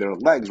them, their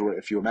legs were,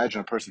 if you imagine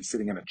a person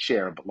sitting in a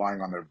chair but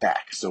lying on their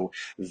back. So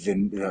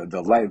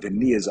the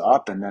knee is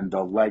up and then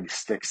the leg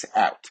sticks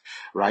out,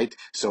 right?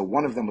 So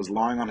one of them was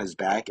lying on his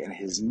back and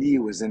his knee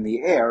was in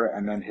the air,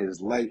 and then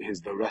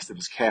the rest of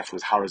his calf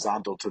was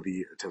horizontal to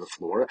the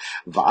floor.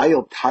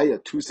 Va'ayil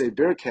taya tuse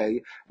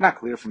birke, not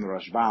clear from the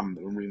Rashbam.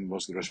 We're reading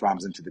most of the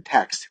Rashbams into the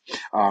text.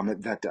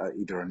 That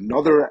either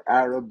another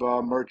Arab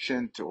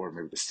merchant or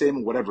maybe the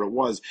same, whatever it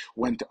was,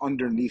 went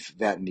underneath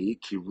that knee.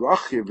 Ki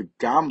rachiv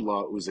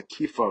gamla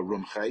uzakifa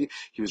rumchei.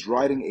 He was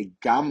riding a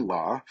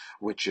gamla,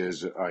 which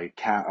is a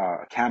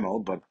camel,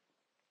 but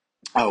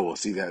we'll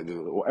see that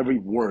every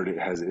word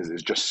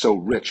is just so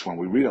rich when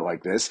we read it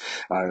like this.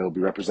 It'll be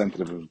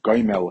representative of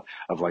goimel,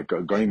 of like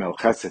goimel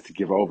chesed to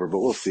give over, but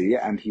we'll see.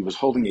 And he was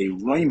holding a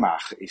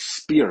roimach, a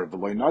spear,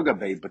 v'loy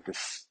nagabe, but the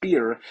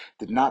spear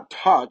did not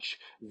touch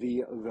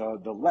the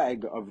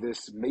leg of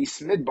this mace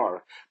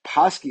midbar.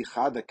 Paski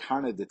chada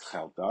kana de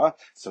tchelta.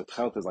 So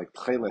tchelta is like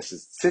tcheles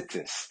is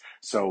tzitzis.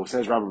 So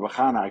says Rabbi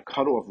Bachana, I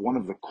cut off one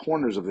of the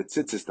corners of the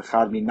tzitzis, the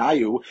chad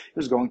minayu. He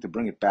was going to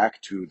bring it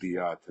back to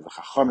the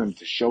chachamim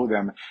to show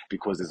them,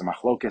 because there's a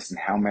machlokes in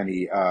how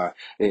many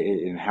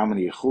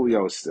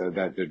chulios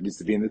that there needs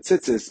to be in the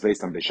tzitzis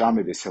based on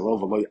Beshami, Beshelo,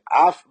 V'loy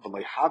af,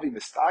 V'loy havi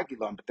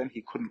mistagilam, but then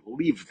he couldn't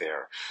leave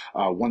there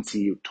once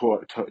he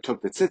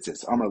took the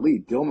tzitzis. Amar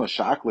li, Dilma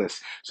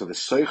Shaklis. So the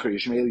Soicher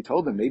Yishmaeli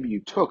told him, maybe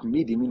you took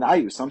midi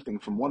minayu, something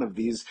from one of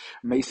these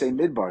Meisei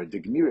Midbar,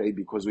 Dignire,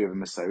 because we have a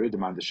Messiah,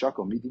 demand the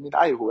Shakal, midi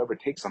minayu, whoever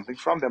takes something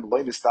from them,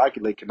 Loy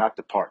mistagile cannot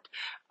depart.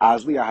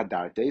 Asli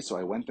ahadarte, so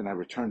I went and I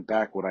returned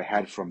back what I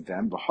had from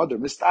them, V'hadar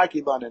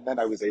mistagilan, and then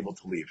I was able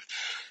to leave.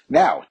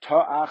 Now,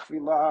 ta'ach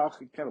vilach,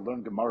 you kind of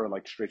learn Gemara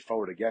like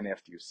straightforward again.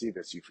 After you see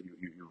this, you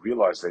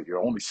realize that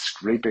you're only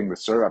scraping the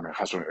surah. I mean,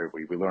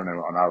 we learn it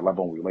on our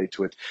level and we relate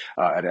to it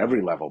at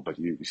every level, but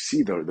you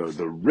see the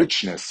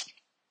richness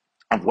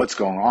of what's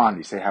going on.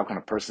 You say, how can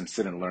a person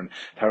sit and learn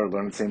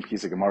the same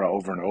piece of Gemara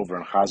over and over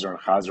and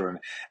Chazer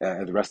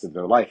and the rest of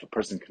their life? A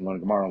person can learn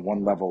Gemara on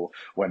one level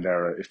when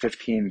they're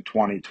 15,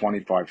 20,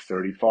 25,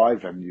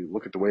 35, and you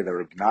look at the way that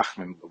Rabbi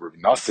Nachman, Rabbi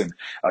Nassim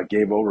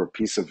gave over a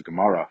piece of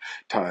Gemara,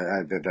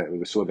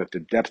 we saw that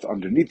the depth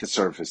underneath the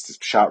surface, this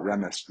Pshat,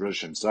 Remes,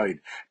 Drush, and Zaid.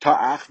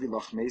 Ta'ach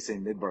v'lach Meisei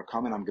Midbar,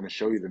 come and I'm going to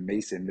show you the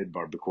Meisei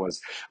Midbar,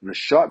 because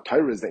Rishat,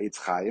 Torah is the Eitz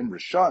Chaim,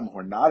 Rishon, who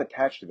are not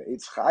attached to the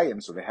Eitz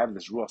Chaim, so they have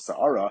this Ruach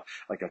Sa'ara,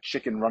 like a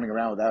chicken running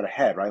around without a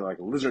head, right? Like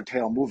a lizard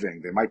tail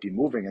moving. They might be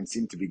moving and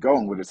seem to be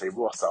going when it's a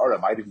ruach sa'ara.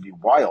 It might even be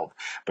wild,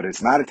 but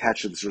it's not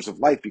attached to the source of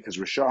life, because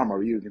Risham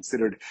are you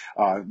considered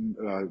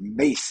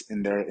mace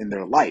in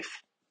their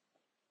life.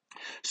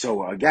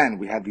 So again,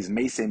 we have these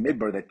Mesei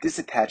Midbar that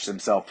disattached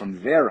themselves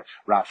from their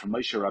Rav, from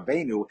Moshe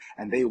Rabbeinu,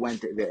 and they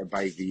went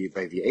by the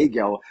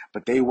Egel,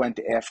 but they went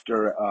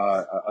after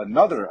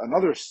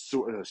another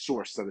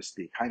source, so to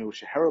speak. Hainu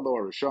sheheralo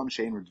or Rishon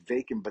shein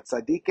v'dveikim but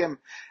tzadikim,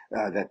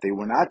 that they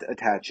were not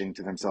attaching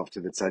to themselves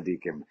to the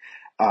tzadikim.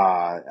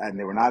 And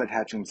they were not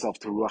attaching themselves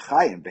to Ruach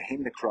Chaim.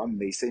 Behem Nekram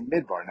Mesei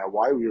Midbar. Now,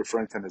 why are we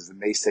referring to them as the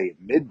Mesei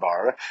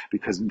Midbar?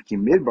 Because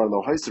Midbar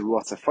lo haisa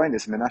Ruach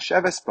Tzafainis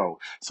menasheves.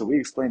 So we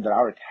explained that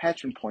our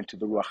attachment point to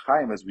the Ruach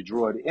Chaim, as we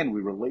draw it in, we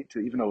relate to,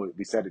 even though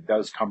we said it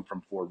does come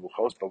from four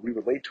Ruchos, but we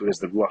relate to it as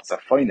the Ruach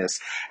Tzafainis,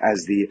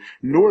 as the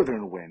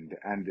northern wind.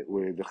 And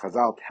the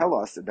Chazal tell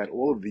us that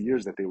all of the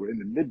years that they were in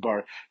the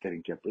Midbar, they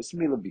didn't get bris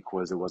milah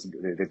because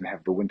they didn't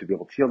have the wind to be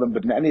able to heal them.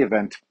 But in any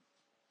event,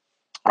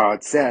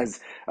 it says,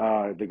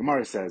 the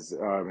Gemara says, in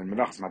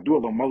Menachos, Madua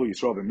lo malu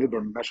Yisrael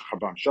v'midbar meshach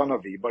harban shana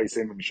v'yibai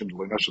seim mishum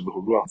d'lo yinashel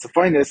l'hu ruach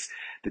tzafainis,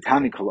 the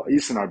Tani kol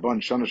yisin arban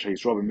shana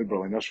she'Yisrael v'midbar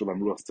lo yinashel l'hu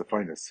ruach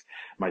tzafainis.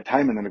 My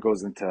time, and then it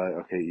goes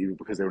into,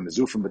 because they were in the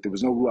Zufim, but there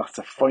was no ruach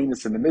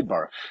tzafainis in the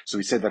midbar. So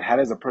he said that how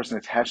does a person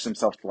attach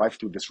himself to life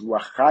through this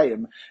ruach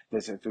chayim?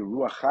 Through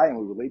ruach chayim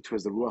we relate to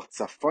as the ruach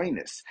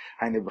tzafainis.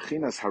 Haine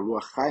b'chinas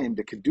haruach chayim,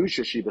 the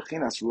kedusha she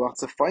b'chinas ruach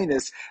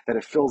tzafainis, that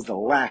it fills the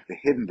lack, the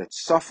hidden, that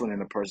suffering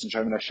in a person.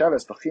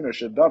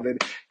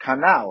 David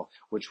Kanal,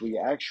 which we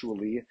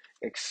actually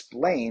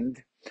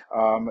explained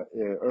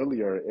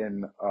earlier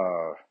in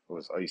it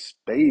was Ice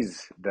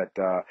Bays, that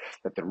the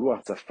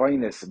Ruach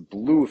Tzafainis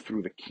blew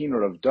through the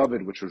keener of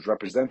David, which was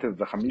representative of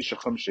the Chamisha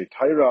Chumshei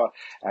Torah,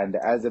 and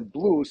as it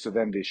blew, so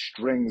then the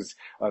strings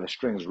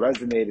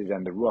resonated,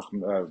 and the Ruach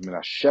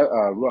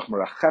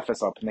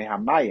Merachefes al Pnei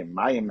HaMayim.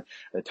 Mayim,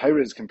 the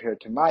Torah is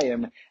compared to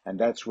Mayim, and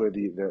that's where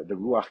the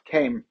Ruach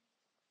came.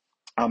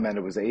 And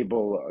it was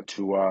able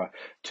to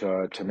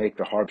make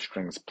the harp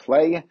strings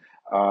play,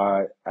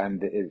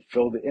 and it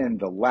filled in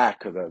the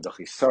lack of the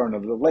chisarn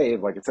of the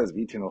lave, like it says,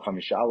 "V'itinu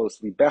chamishalos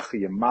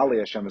libechi yemali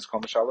Hashem es kol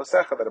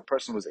mishalosecha," that a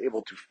person was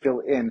able to fill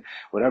in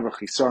whatever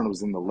chisarn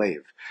was in the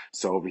lave.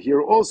 So over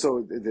here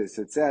also,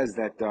 it says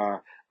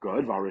that.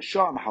 Good.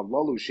 Varisham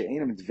halalu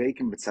she'enim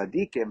dveikim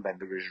b'tzadikim, and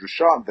the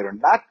risham that are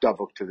not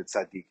davuk to the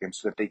tzadikim,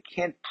 so that they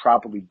can't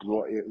properly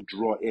draw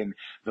in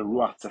the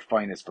ruach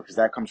tzafinus, because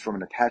that comes from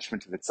an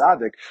attachment to the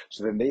tzaddik.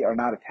 So then they are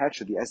not attached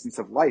to the essence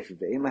of life.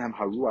 Ve'ein lahem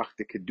haruach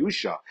de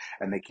kedusha,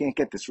 and they can't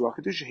get this ruach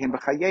kedusha. Him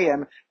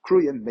b'chayayim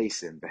kruyim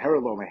mesim.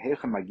 Beheralo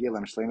mehechem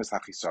magilem shleimus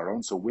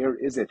hachisaron. So where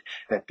is it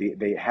that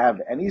they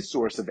have any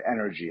source of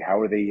energy?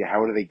 How do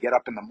they get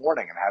up in the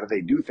morning, and how do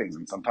they do things?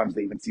 And sometimes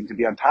they even seem to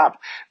be on top.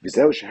 They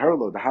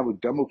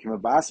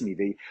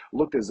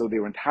looked as though they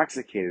were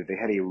intoxicated. They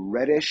had a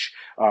reddish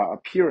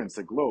appearance,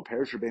 a glow.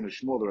 Perish Rabbeinu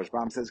Shmuel, the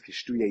Rashbam says,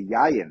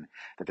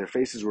 that their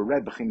faces were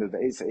red,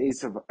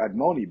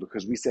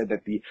 because we said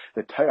that the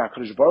Torah,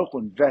 HaKadosh Baruch Hu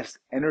invests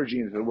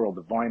energy into the world,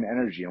 divine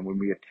energy, and when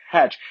we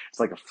attach, it's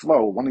like a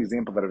flow. One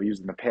example that I've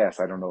used in the past,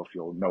 I don't know if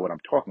you'll know what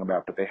I'm talking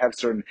about, but they have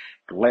certain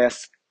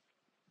glass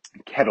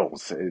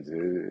kettles.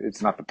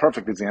 It's not the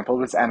perfect example,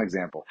 but it's an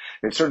example.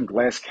 They have certain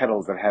glass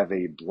kettles that have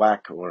a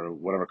black or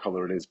whatever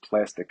color it is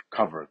plastic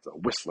cover. It's a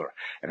whistler,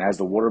 and as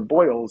the water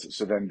boils,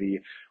 so then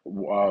it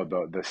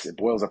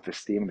boils up the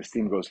steam, and the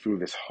steam goes through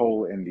this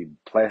hole in the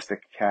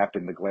plastic cap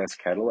in the glass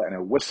kettle, and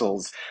it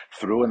whistles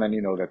through, and then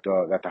you know that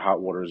the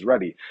hot water is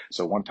ready.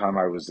 So one time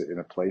I was in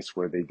a place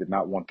where they did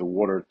not want the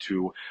water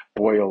to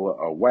boil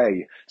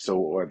away,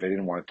 or they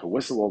didn't want it to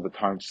whistle all the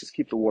time, just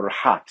keep the water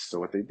hot. So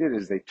what they did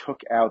is they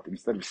took out,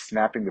 instead of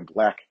snapping the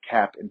black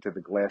cap into the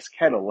glass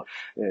kettle,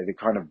 they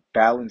kind of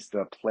balanced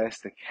the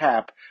plastic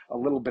cap a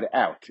little bit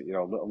out,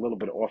 a little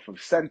bit off of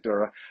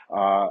center,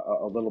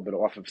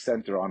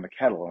 on the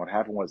kettle. And what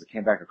happened was, it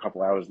came back a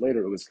couple hours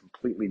later, it was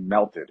completely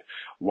melted.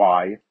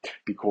 Why?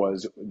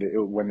 Because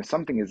when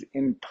something is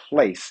in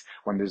place,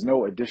 when there's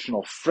no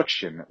additional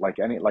friction, like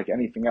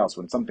anything else,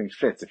 when something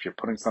fits, if you're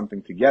putting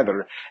something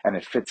together and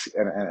it fits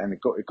and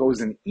it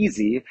goes in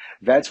easy,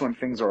 that's when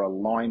things are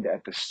aligned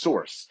at the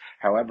source.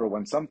 However,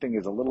 when something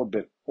is a little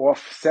bit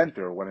off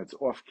center, when it's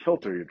off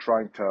kilter, you're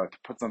trying to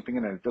put something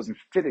in and it doesn't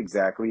fit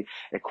exactly,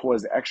 it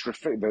caused extra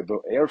the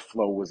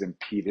airflow was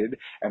impeded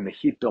and the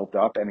heat built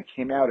up and it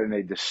came out in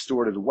a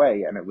distorted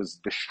way and it was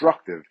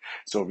destructive.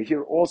 So over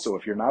here also,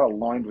 if you're not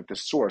aligned with the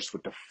source,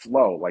 with the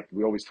flow, like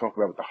we always talk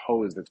about with the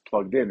hose that's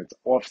plugged in, it's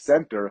off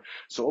center.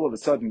 So all of a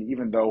sudden,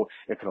 even though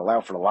it could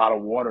allow for a lot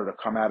of water to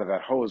come out of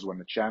that hose when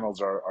the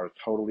channels are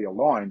totally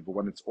aligned, but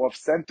when it's off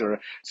center,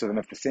 so then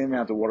if the same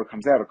amount of water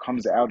comes out, it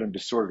comes out in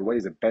distorted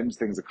ways, it bends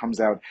things, it comes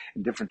out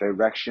in different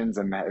directions,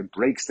 and it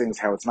breaks things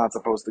how it's not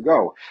supposed to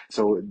go.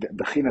 So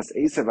the chinas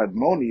Esav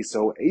Admoni,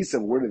 so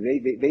Esav, where do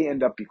they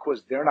end up,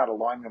 because they're not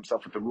aligning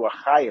themselves with the Ruach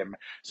Chaim,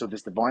 so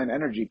this divine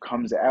energy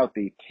comes out,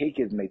 they take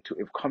it and it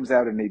comes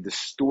out in a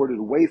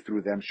distorted way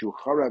through them, Shu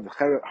Harav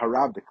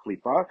the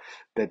Klipa,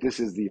 that this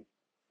is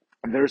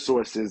their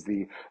source is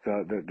the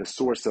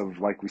source of,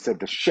 like we said,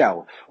 the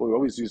shell. Well, we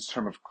always use the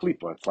term of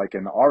klipa. It's like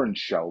an orange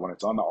shell. When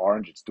it's on the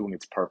orange, it's doing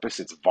its purpose.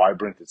 It's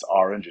vibrant. It's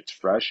orange. It's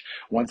fresh.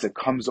 Once it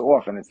comes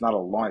off and it's not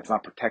aligned, it's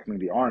not protecting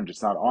the orange.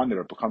 It's not on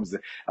there. It becomes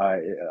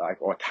like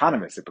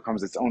autonomous. It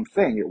becomes its own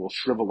thing. It will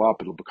shrivel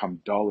up. It'll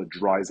become dull. It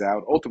dries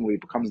out. Ultimately,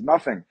 it becomes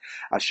nothing.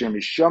 Asher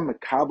misham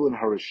mekablin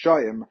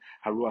harishayim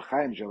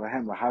haruachayim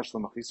shelahem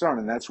lahashlam achisarn,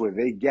 and that's where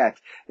they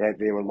get that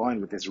they were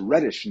aligned with this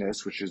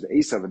reddishness, which is the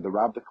Esav and the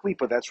Rab the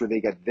Klipa. That's where they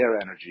get their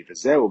energy. But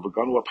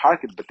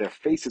their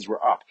faces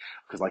were up,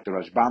 because like the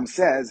Rashbam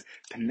says,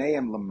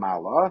 Pneim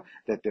Lamala,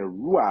 that their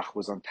ruach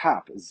was on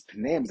top.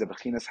 Pneim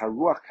zebechinas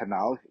haruach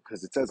kanal,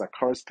 because it says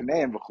Akaras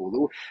Pneim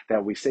v'chulu,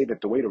 that we say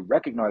that the way to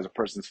recognize a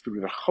person is through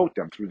their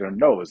chotem, through their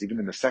nose. Even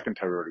in the second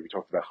Torah, we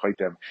talked about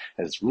chotem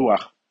as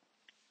ruach,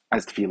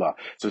 as tefillah.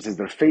 So it says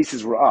their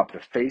faces were up. The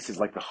face is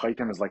like the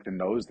chaitem, is like the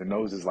nose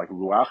is like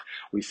ruach.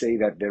 We say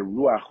that their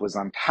ruach was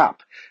on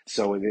top.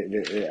 So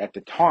at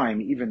the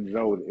time, even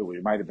though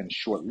it might have been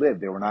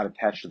short-lived, they were not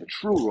attached to the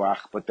true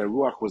ruach, but their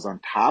ruach was on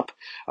top.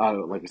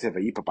 Like we said,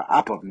 vayipa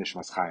ba'apav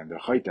nishmas chayim, their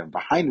chaitem,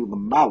 behind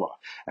lamala.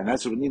 And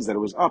that's what it means that it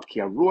was up. Ki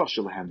ruach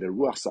shelahem, their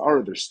ruach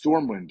sa'ara, their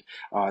storm wind,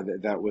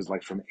 that was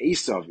like from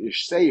Esav,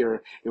 Ish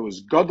Seir, it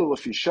was gadol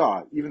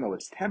afisha, even though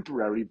it's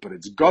temporary, but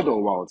it's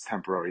gadol while it's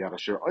temporary.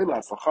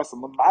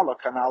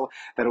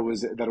 That it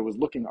was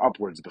looking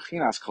upwards.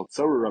 Bechinas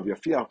Chaltzorah of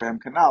Yafiach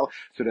Behem Canal,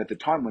 so that at the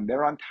time when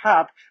they're on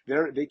top,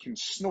 they can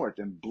snort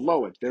and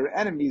blow it. Their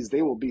enemies,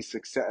 they will be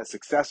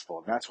successful.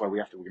 And that's why we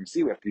have to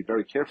be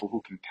very careful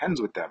who contends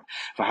with them.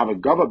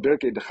 And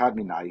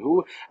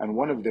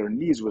one of their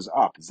knees was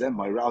up. A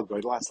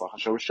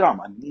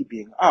knee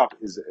being up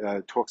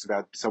talks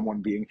about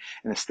someone being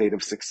in a state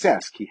of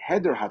success. If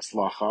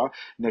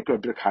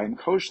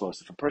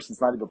a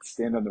person's not able to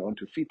stand on their own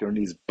 2 feet, their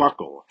knees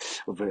buckle.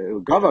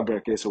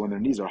 So when their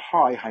knees are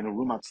high,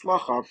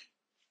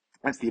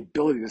 That's the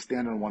ability to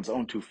stand on one's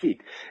own 2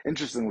 feet.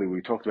 Interestingly,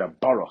 we talked about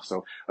baruch.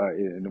 So,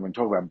 when we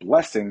talk about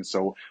blessing,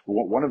 so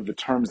one of the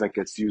terms that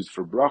gets used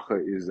for bracha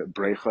is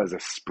brecha as a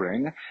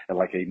spring,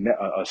 like a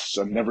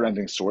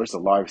never-ending source, a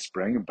live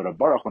spring. But a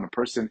baruch, when a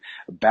person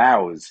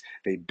bows,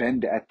 they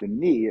bend at the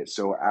knee.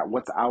 So,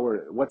 what's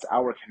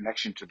our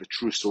connection to the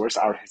true source?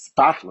 Our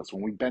hisbatlas.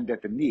 When we bend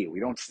at the knee, we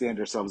don't stand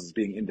ourselves as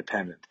being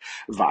independent.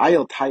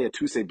 Va'ayel taya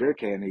tuse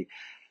birke, and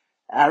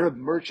Arab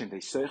merchant, a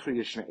Soicher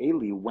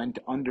Yishmaeli, went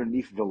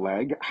underneath the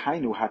leg.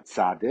 Hainu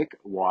Hatzadik.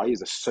 Why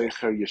is a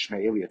Soicher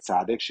Yishmaeli a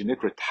Tzadik?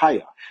 Shenikra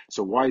Taya.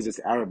 So why is this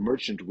Arab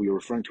merchant we are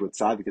referring to a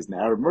Tzadik as an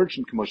Arab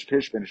merchant? K'mosh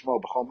Pirsh ben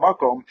Shmuel b'chol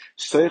makom.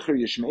 Soicher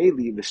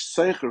Yishmaeli, the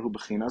Soicher hu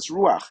b'chinas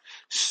Ruach.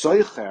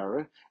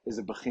 Soicher is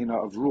a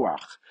b'china of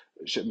Ruach.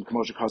 Like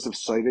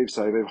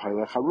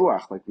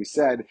we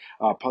said,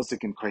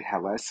 pasuk in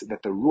Koheles,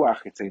 that the ruach,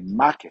 it's a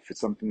makif, it's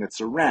something that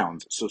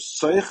surrounds. So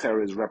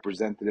soicher is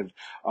representative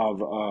of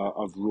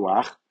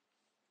ruach,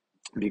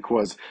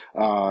 because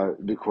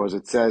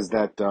it says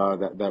that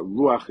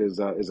ruach is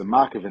a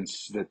makav, and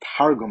the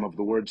targum of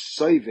the word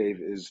soivev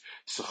is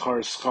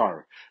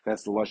schar.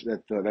 That's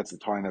the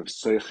time of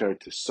soicher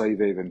to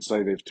soivev and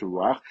soivev to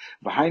ruach.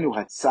 V'hainu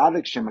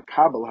hatzadik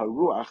shemakabel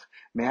haruach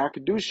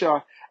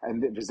mehakdusha,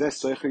 and v'zeh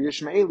soicher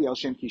Yishmaeli al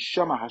shem ki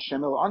shama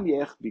Hashem el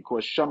anyech,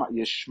 because shama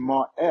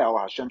Yishmael,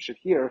 Hashem should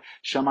hear,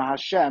 shama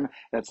Hashem.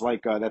 That's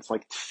like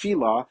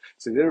tefillah.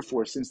 So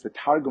therefore, since the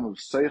targum of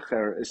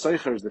soicher is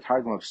the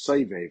targum of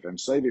soivev, and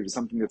soivev is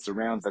something that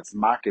surrounds, that's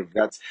makiv,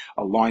 that's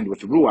aligned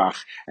with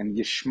ruach, and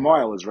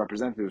Yishmael is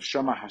representative of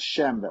shama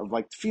Hashem, of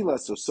like tefillah.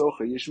 So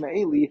socher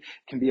Yishmaeli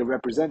can be a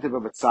representative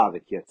of a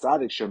tzaddik. Yet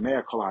tzaddik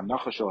shomer kol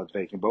hanacha shel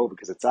adveikim bo,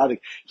 because a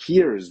tzaddik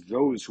hears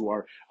those who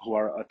are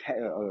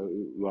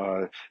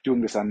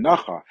doing this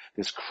anacha,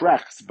 this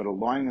krechs, but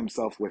aligning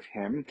himself with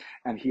him,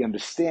 and he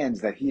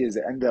understands that he is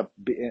end up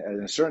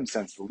in a certain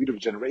sense the leader of a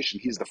generation.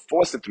 He's the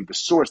faucet through the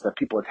source that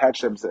people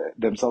attach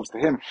themselves to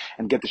him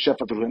and get the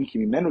shefa through him.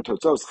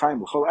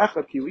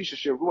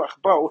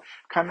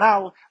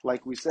 Kanal,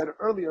 like we said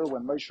earlier,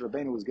 when Moshe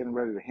Rabbeinu was getting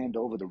ready to hand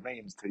over the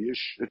reins to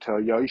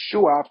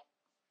Yeshua,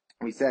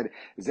 we said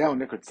Zeu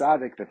Nikr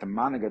Tzadik, that the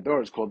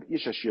Managador is called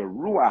Isha Shir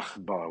Ruach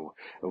Bo.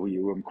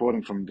 I'm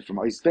quoting from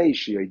Isbei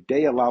Shir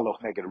Deya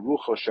Laloch Neged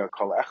Rucho Shel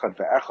Kol Echad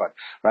VeEchad.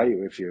 Right?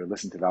 If you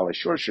listen to the Alei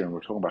Shorshir, and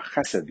we're talking about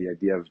Chesed, the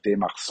idea of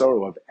Demach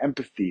Soro, of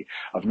empathy,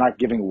 of not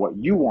giving what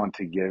you want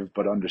to give,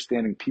 but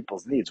understanding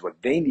people's needs,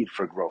 what they need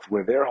for growth,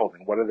 where they're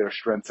holding, what are their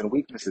strengths and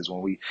weaknesses.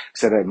 When we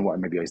said it in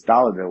maybe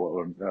Isdalad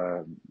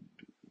or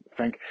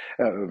think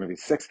maybe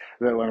 6,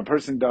 that when a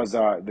person does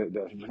that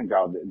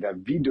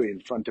vidoy in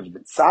front of the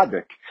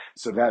tzaddik,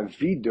 so that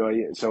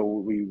vidoy, so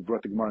we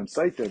brought the Gemara in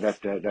Saita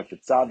that the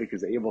tzaddik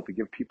is able to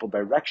give people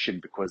direction,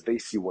 because they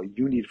see what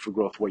you need for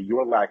growth, what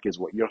your lack is,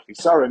 what your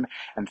chisaron,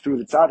 and through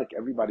the tzaddik,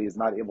 everybody is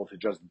not able to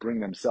just bring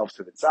themselves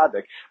to the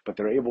tzaddik, but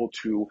they're able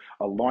to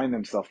align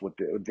themselves with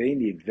what they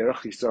need, their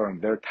chisaron,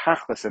 their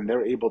tachlis, and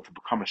they're able to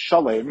become a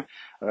shalem.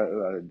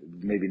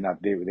 Maybe not,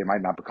 they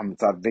might not become the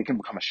tzaddik, they can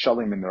become a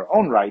shalem in their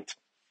own right,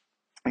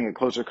 and get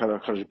closer to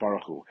HaKadosh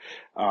Baruch Hu.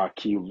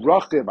 Ki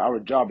Rachiv, our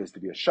job is to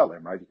be a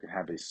shalem, right? You can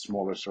have a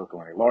smaller circle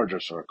and a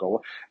larger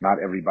circle. Not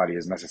everybody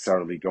is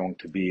necessarily going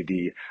to be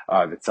the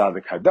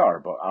tzaddik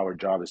hadar, but our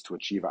job is to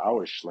achieve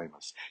our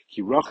shlemus.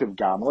 Ki Rachiv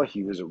Gamla,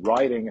 he was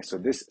riding, so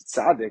this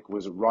tzaddik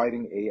was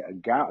riding a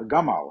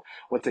gamal.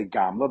 What's a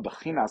gamla?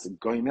 Bechinas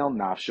goimel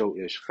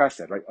nafsho ish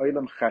chesed, right?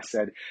 Oilam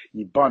chesed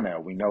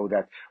yibana. We know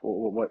that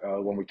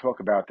when we talk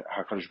about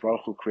HaKadosh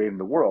Baruch Hu creating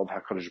the world,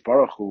 HaKadosh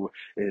Baruch Hu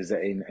is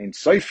ein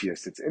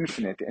soifius. It's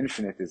infinite.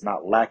 Infinite is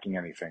not lacking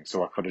anything. So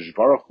HaKadosh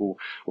Baruch Hu,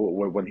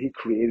 when he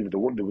created the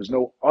world, there was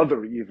no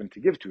other even to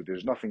give to.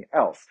 There's nothing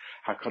else.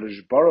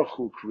 HaKadosh Baruch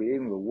Hu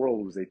creating the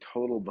world was a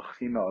total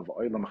bechina of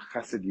oilam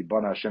chesed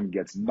yibana. Hashem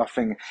gets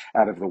nothing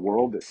out of the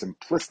world. A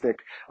simplistic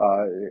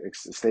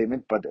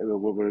statement, but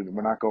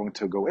we're not going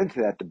to go into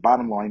that. The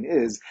bottom line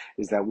is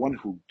that one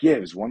who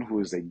gives, one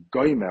who is a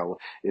goimel,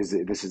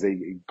 this is a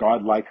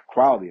godlike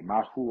quality.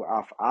 Mahu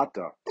af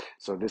ata.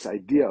 So this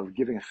idea of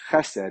giving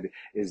chesed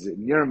is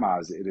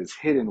nirmaz. It is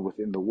hidden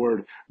within the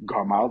word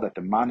gamal, that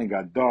the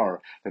manigadar,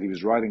 that he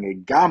was writing a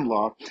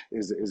gamla,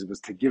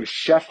 was to give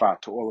shefa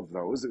to all of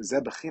those.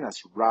 Zeh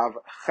bechinas rav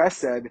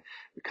chesed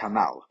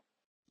kanal.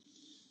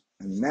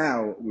 And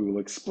now we will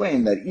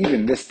explain that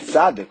even this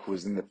tzaddik who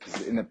is in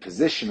the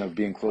position of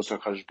being close to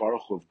HaKadosh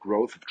Baruch Hu, of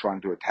growth, of trying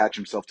to attach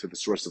himself to the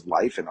source of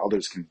life, and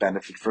others can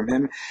benefit from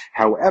him.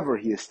 However,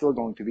 he is still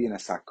going to be in a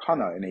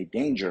sakana, in a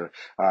danger,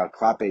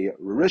 klape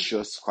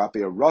rishus, klape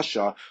a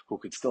rasha, who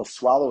could still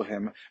swallow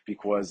him,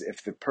 because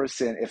if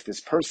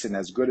this person,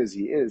 as good as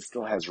he is,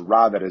 still has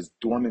ra that is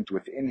dormant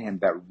within him,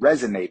 that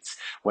resonates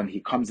when he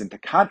comes into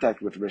contact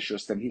with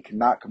rishus, then he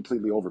cannot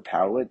completely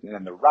overpower it, and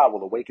then the ra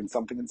will awaken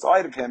something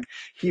inside of him.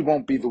 He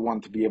won't be the one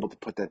to be able to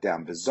put that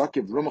down.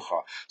 V'zakiv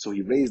rumcha. So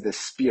he raised a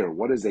spear.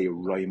 What is a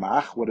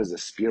roimach? What is a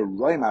spear?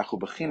 Roimach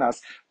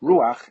u'bechinas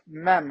ruach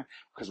mem.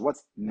 Because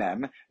what's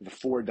mem? The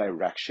four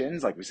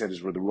directions, like we said,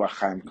 is where the ruach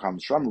chaim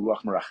comes from.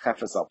 Ruach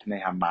merachefes al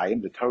pnei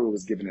hamayim. The Torah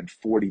was given in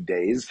 40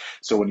 days.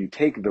 So when you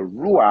take the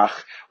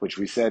ruach, which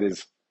we said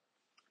is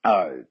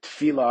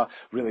tefillah,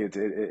 really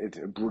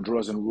it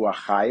draws in ruach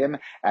chayim,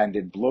 and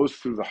it blows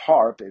through the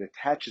harp. It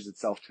attaches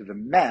itself to the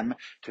mem,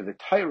 to the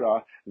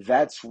Torah.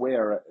 That's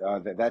where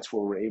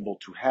we're able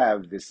to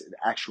have this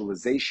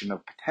actualization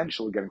of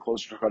potential, getting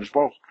closer to Kadosh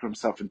Baruch Hu,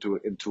 himself into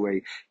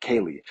a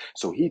keli.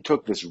 So he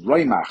took this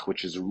roimach,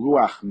 which is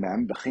ruach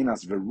mem,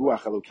 bechinas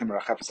veruach elokim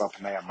rachefes al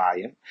pnei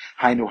hamayim,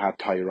 hainu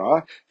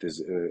ha-Torah. There's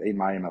a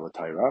mayim el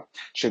Torah.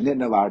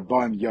 Shenitna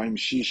la'arba'im yom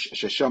shish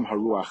shesham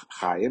haruach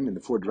chayim, in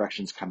the four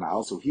directions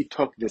canal. So he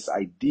took this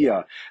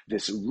idea,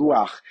 this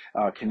ruach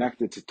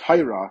connected to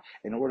Torah,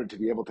 in order to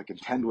be able to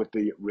contend with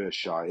the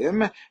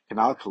Rishaim.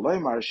 Canal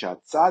koloymar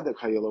shatzadik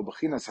hayelo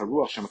b'chinas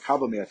haruach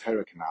shemakabel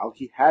me'atayra canal.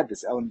 He had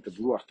this element of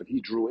ruach that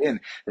he drew in,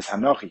 this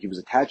hanochi. He was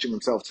attaching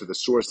himself to the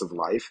source of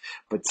life,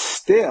 but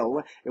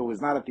still, it was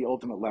not at the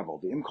ultimate level.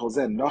 The im kol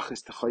zeh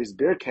nochis techayis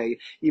birkei.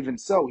 Even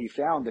so, he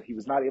found that he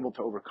was not able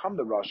to overcome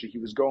the Rasha. He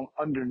was going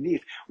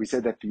underneath. We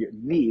said that the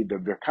knee, the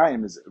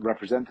birkayim, is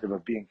representative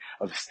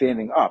of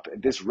standing up.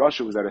 This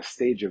Rasha was at a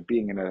stage of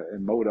being in a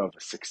mode of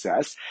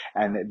success,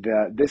 and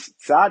this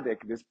tzaddik,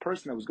 this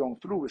person that was going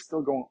through, was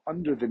still going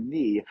under the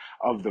knee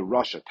of the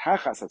Rasha.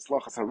 Tachas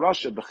hatzlachas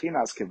harasha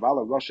bechinas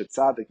kevala Rasha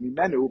tzaddik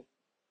mimenu.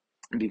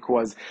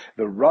 Because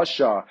the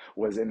Rasha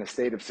was in a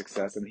state of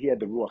success and he had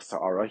the Ruach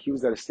Sa'ara, he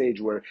was at a stage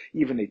where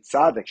even a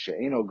tzaddik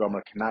she'eino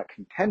gomer cannot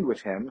contend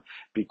with him,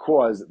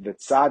 because the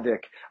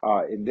tzaddik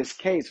in this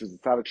case was the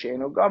tzaddik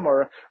she'eino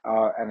gomer,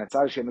 and the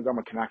tzaddik she'eino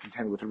gomer cannot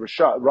contend with the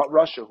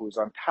Rasha who is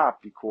on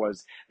top,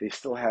 because they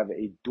still have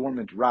a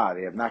dormant Ra.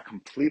 They have not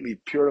completely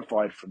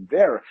purified from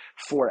their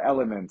four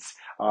elements,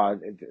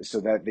 so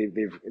that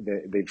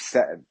they've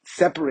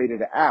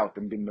separated out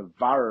and been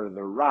mevarer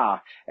the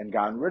Ra and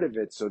gotten rid of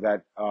it, so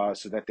that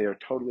they are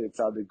totally at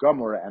Tzaddik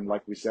Gomer. And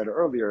like we said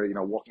earlier,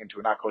 walking into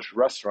an Akosh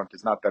restaurant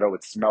is not that,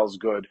 it smells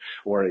good,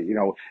 or,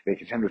 they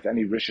contend with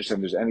any rishus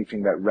and there's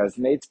anything that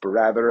resonates, but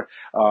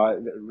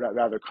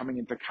rather coming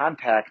into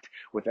contact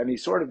with any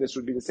sort of this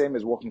would be the same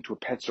as walking to a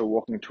pet store,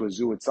 walking into a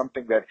zoo. It's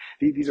something that,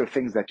 these are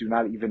things that do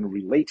not even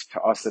relate to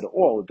us at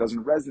all. It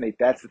doesn't resonate.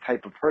 That's the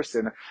type of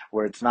person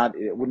where it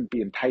wouldn't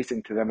be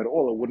enticing to them at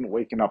all. It wouldn't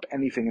waken up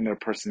anything in their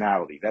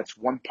personality. That's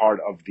one part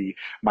of the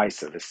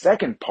Maisa. The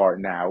second part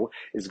now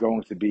is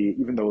going to be,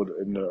 even though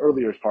in the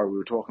earlier part we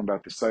were talking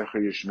about the Seicher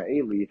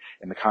Yishmaeli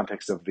in the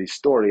context of the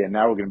story, and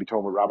now we're going to be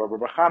talking about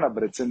Rabbi Barachana,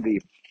 but it's in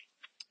the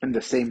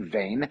same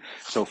vein.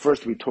 So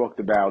first we talked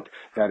about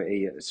that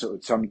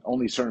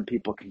only certain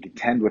people can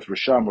contend with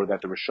Risham, or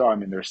that the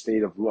Risham in their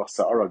state of Ruach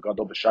Sa'ara,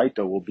 Gadol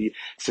B'Shaito, will be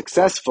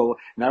successful.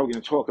 Now we're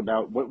going to talk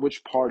about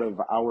which part of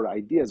our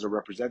ideas are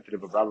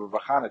representative of Rabbi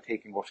Vachana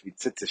taking off the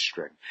tzitzis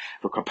string.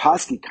 What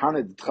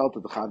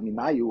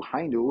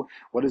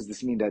does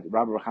this mean that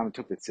Rabbi Vachana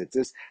took the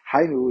tzitzis?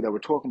 Hainu, that we're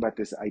talking about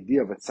this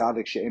idea of a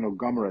tzaddik she'eno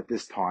gomer at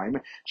this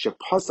time,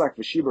 shepasak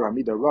v'shibur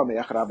hamida ra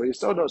me'echad Rabbi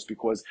Yisodos,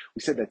 because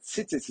we said that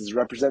tzitzis is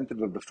representative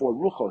of the four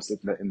ruchos.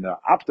 In the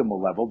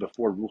optimal level, the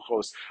four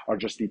ruchos are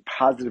just the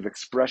positive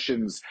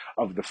expressions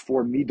of the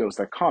four midos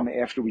that come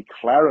after we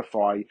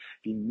clarify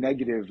the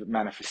negative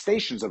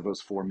manifestations of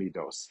those four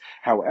midos.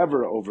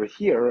 However, over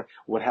here,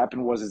 what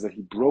happened was that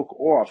he broke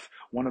off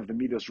one of the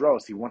midos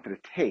rows he wanted to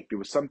take. There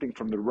was something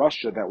from the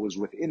Rasha that was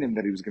within him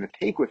that he was going to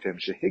take with him.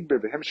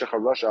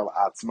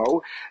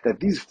 That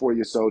these four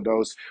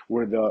yesodos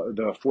were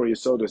the four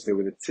yesodos. They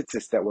were the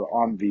tzitzis that were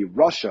on the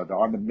Rasha,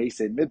 on the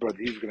Mesei Midbar that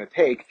he was going to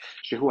take.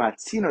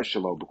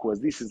 Because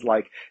this is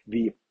like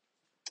the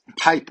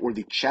pipe or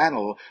the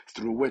channel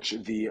through which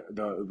we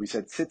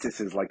said tzitzis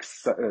is like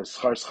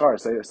schar.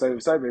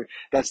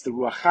 That's the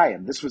ruach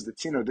chayim. This was the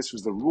tzino. This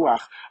was the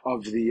ruach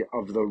of the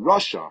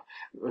Rasha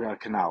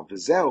canal.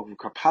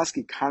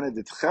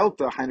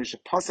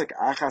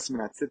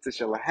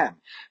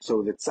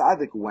 So the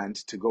tzaddik went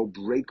to go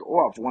break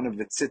off one of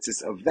the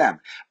tzitzis of them.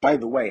 By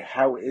the way,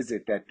 how is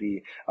it that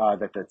the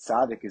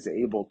tzaddik is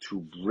able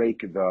to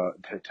break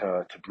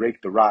to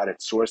break the ra at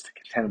its source, to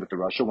contend with the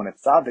Rasha? When a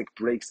tzaddik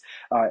breaks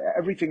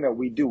everything that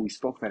we do, we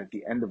spoke that at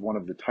the end of one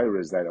of the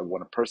Torahs, that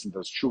when a person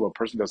does tshuva, a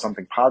person does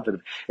something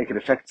positive, it could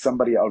affect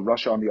somebody, a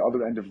Rasha on the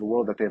other end of the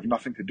world that they have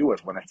nothing to do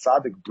with. When a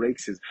tzaddik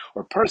breaks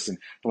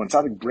when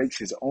tzaddik breaks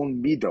his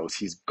own midos,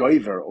 he's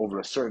goiver over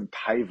a certain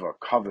taiva,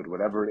 covered,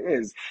 whatever it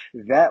is,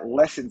 that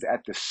lessens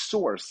at the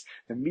source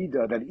the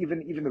midah that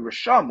even the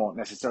Risham won't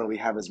necessarily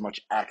have as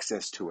much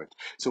access to it.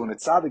 So when a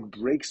tzaddik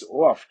breaks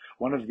off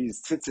one of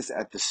these tzitzis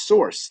at the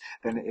source,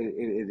 then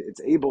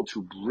it's able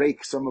to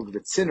break some of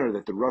the tzinner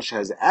that the Rasha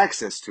has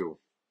access to.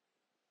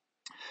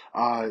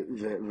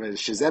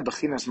 V'shezeh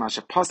b'chinas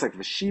masha pasek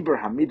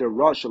v'shiber hamida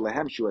rosh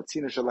lehem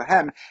shuatzina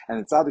shalahem, and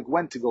the tzaddik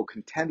went to go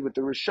contend with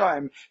the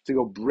Rishaim to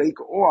go break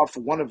off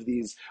one of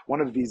these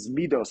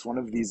midos, one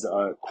of these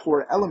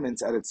core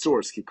elements at its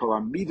source. Ki kol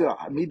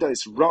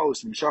midas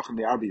raos nimshachim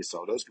me'arba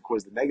yisodos,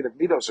 because the negative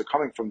midos are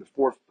coming from the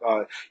four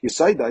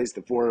yisodos,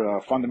 the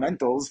four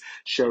fundamentals.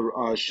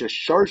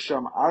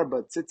 Shesharsham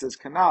arba tzitzis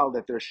kanal,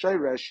 that their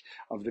shayresh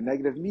of the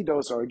negative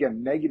midos are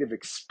again negative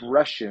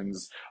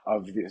expressions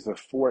of the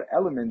four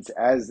elements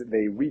as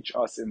they reach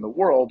us in the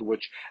world,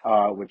 which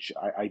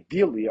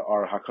ideally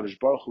are HaKadosh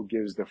Baruch Hu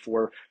gives the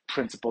four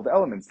principled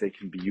elements. They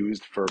can be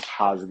used for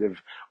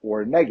positive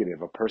or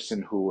negative. A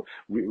person who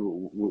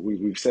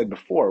we've said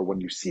before,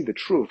 when you see the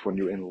truth, when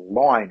you're in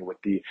line with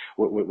the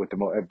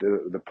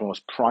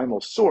most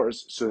primal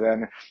source, so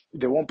then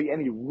there won't be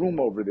any room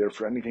over there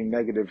for anything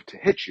negative to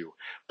hit you.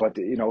 But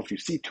if you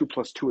see 2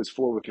 plus 2 is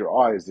 4 with your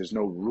eyes, there's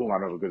no room. I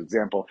don't know a good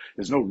example.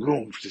 There's no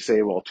room to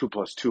say, well, 2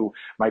 plus 2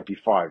 might be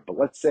 5. But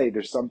let's say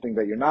there's something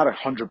that you're not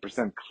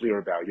 100% clear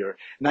about. You're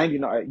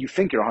 99. You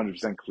think you're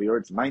 100% clear.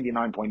 It's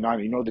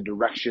 99.9. You know the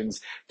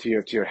directions to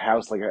your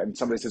house. And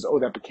somebody says, oh,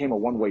 that became a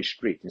one-way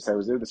street. You say, I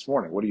was there this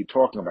morning. What are you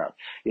talking about?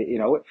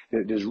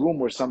 There's room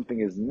where something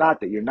is not,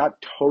 that you're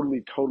not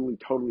totally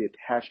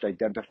attached,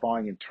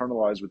 identifying,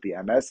 internalized with the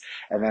MS.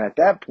 And then at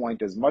that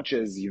point, as much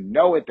as you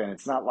know it, then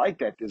it's not like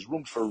that. There's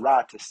room for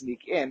Ra to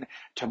sneak in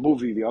to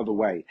move you the other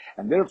way.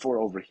 And therefore,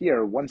 over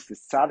here, once the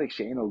Tzaddik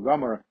She'eno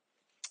Gomer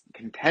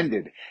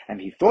contended,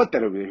 and he thought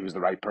that he was the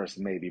right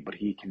person, maybe, but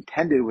he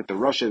contended with the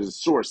Rosh as a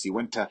source. He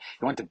went to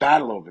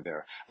battle over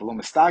there. But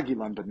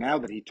now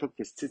that he took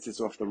his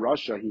tzitzis off the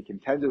Russia, he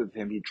contended with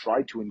him. He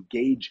tried to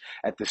engage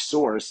at the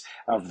source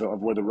of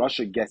where the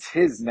Russia gets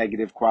his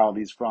negative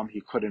qualities from. He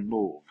couldn't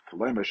move.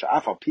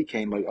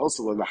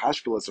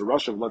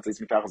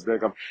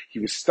 He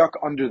was stuck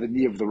under the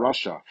knee of the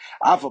Russia.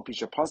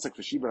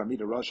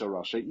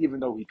 Even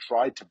though he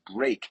tried to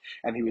break,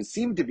 and he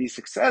seemed to be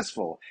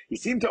successful. He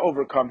seemed to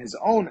overcome his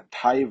own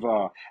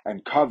taiva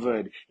and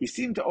kavod. He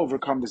seemed to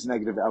overcome this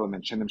negative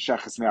element. And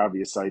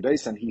he's a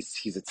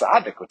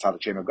tzaddik, or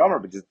tzaddik she'eno gomer,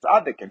 but he's a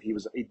tzaddik, and he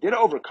did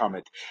overcome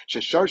it.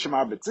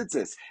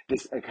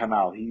 This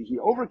canal. He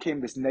overcame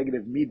this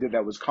negative midah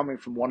that was coming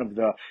from one of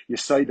the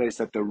yesaides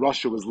that the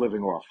Russia was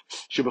living off.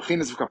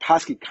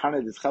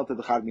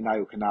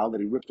 Canal, that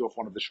he ripped off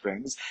one of the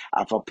strings.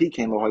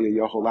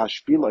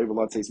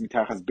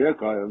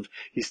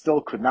 He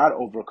still could not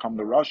overcome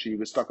the Russia. He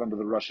was stuck under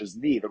the Russia's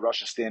knee. The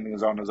Russia standing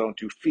on his own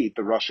 2 feet.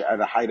 The Russia at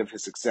the height of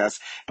his success.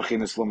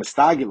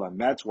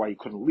 That's why he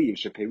couldn't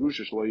leave. That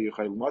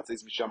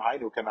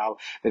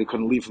he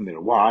couldn't leave from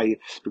there. Why?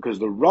 Because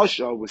the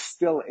Russia was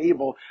still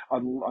able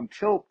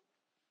until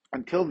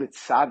the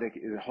tzaddik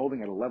is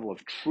holding at a level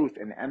of truth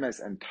and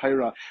emes and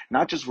Torah,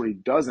 not just where he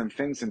does and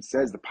thinks and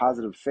says the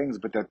positive things,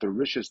 but that the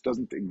rishus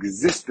doesn't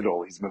exist at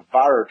all. He's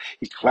mevarer,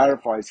 he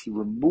clarifies, he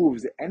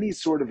removes any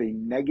sort of a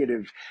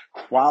negative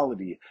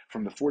quality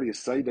from the 40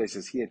 asaides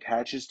as he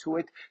attaches to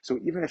it. So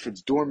even if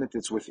it's dormant,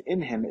 it's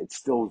within him, it's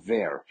still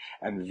there.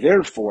 And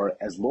therefore,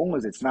 as long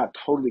as it's not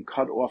totally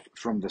cut off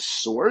from the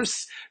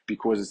source,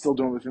 because it's still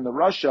dormant within the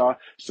Russia,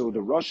 so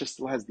the Russia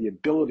still has the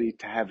ability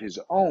to have his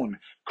own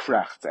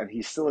krecht, and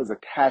he still is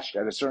attached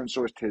at a certain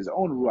source to his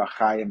own ruach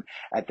chaim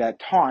at that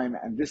time,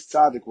 and this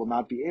tzaddik will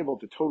not be able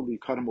to totally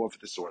cut him off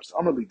at the source.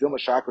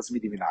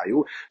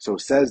 So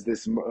says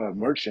this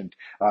merchant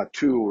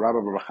to Rabbi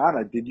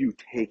Baruch, did you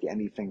take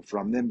anything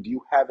from them? Do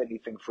you have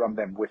anything from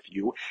them with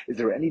you? Is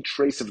there any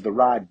trace of the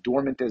rod,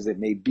 dormant as it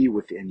may be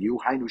within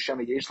you?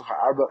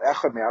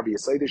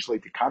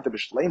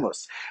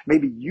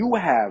 Maybe you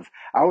have,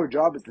 our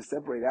job is to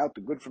separate out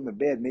the good from the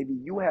bad. Maybe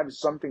you have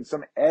something,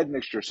 some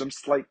admixture, some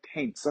slight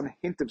taint, some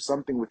hint of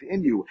something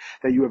within you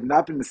that you have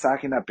not been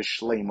misachinat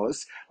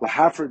b'shleimus,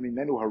 lahafred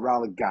mimenu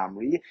hara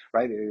gamri,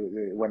 right?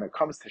 When it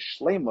comes to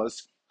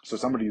shleimus, so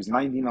somebody who's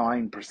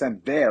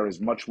 99% there is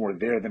much more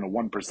there than a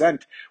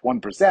 1%.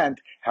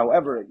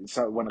 However,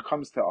 so when it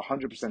comes to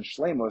 100%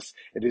 shleimus,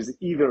 it is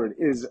either it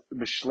is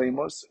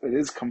b'shleimus, it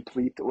is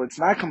complete, or it's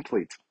not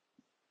complete.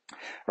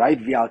 Right?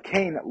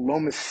 V'alkein lo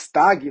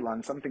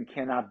mistagilan, something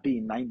cannot be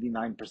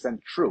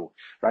 99% true.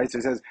 Right? So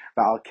it says,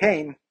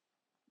 v'alkein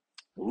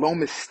lo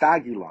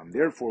mistagilan.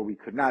 Therefore, we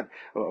could not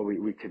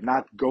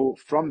go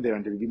from there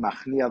and to be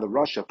machnia the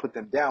Russia, put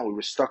them down. We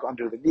were stuck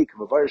under the knee.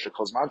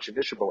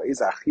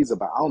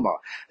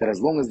 That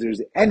as long as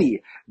there's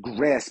any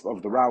grasp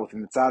of the Ra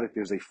within the tzaddik,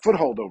 there's a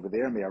foothold over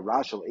there.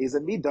 Russia. We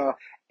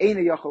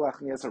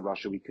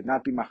could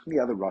not be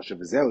machnia the Russia.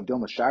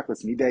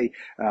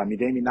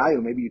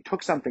 Maybe you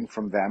took something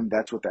from them.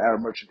 That's what the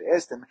Arab merchant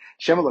asked him.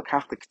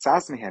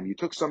 You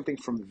took something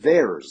from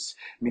theirs,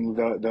 meaning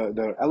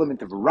the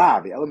element of Ra,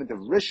 the element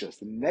of Rishus,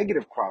 the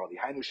negative quality.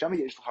 Maybe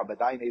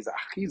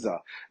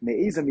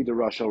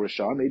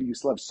you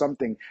still have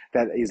something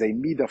that is a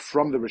midah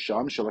from the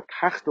Risham.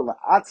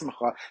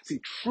 See,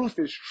 truth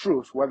is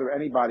truth, whether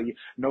anybody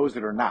knows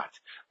it or not.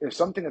 If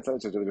something if a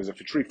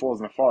tree falls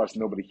in the forest,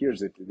 nobody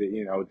hears it. Did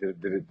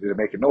it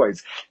make a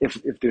noise?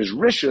 If there's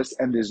Rishus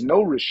and there's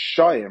no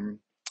Rishayim,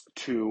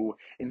 to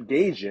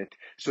engage it,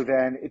 so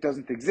then it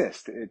doesn't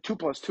exist. 2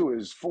 plus 2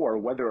 is 4,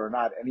 whether or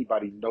not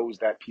anybody knows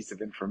that piece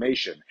of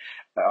information.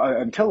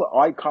 Until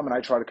I come and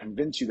I try to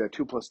convince you that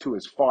 2 plus 2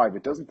 is 5,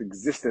 it doesn't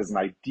exist as an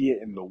idea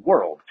in the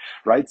world,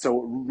 right?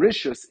 So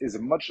rishus is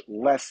a much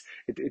less.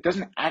 It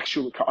doesn't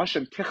actually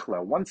ka'ashem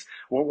tichla. Once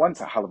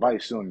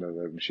halavai soon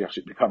the Mashiach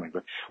should be coming,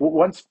 but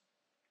once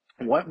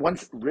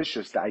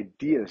rishus, the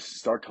ideas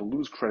start to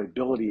lose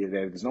credibility,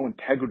 there's no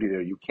integrity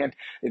there, you can't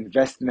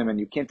invest in them and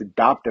you can't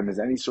adopt them as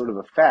any sort of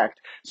a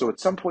fact. So at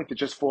some point it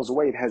just falls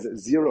away. It has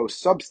zero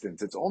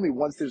substance. It's only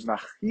once there's an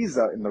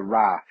achiza in the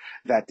ra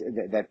that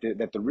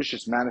the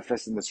rishus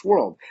manifests in this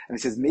world. And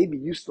it says maybe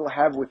you still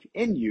have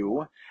within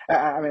you.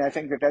 I mean, I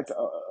think that's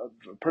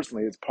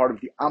personally, it's part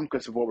of the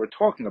amkus of what we're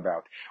talking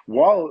about.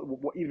 While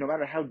even no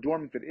matter how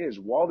dormant it is,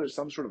 while there's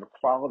some sort of a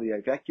quality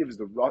that gives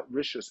the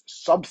rishus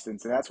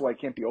substance, and that's why it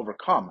can't be overcome.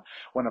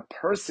 When a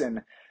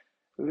person,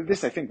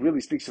 this I think really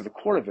speaks to the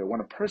core of it, when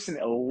a person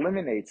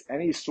eliminates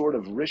any sort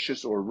of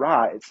rishus or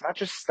ra, it's not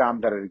just stam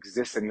that it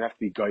exists and you have to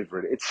be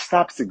gaivered, it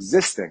stops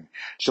existing.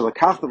 But over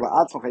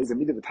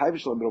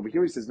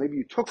here he says maybe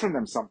you took from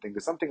them something,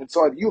 there's something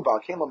inside you,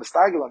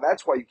 and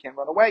that's why you can't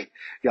run away.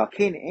 That's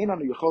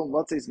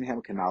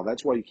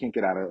why you can't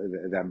get out of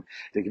them.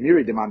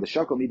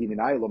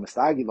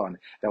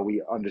 That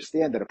we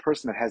understand that a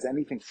person that has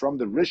anything from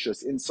the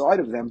rishus inside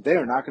of them,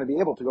 they're not going to be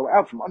able to go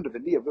out from under the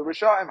knee of the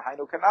rishaim.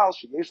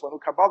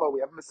 We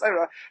have a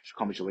Messiah. He's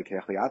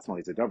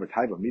a davar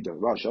taiva midah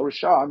rosh or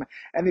risham.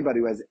 Anybody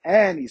who has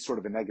any sort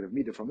of a negative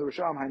midah from the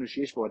risham,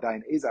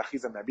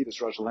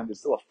 there's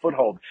still a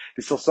foothold.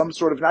 There's still some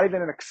sort of, not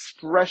even an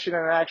expression in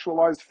an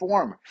actualized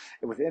form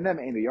within them.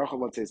 That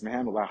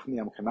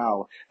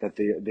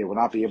they will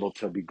not be able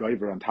to be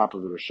goiver on top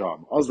of the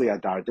risham.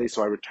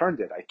 So I returned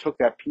it. I took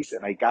that piece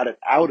and I got it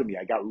out of me.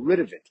 I got rid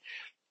of it.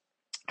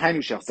 I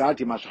rid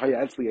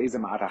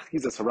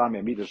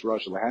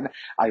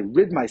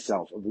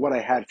myself of what I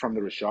had from the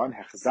Rishon.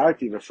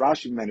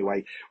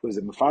 Anyway, was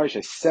it Mefarish?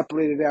 I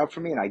separated it out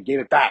from me and I gave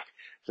it back.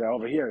 So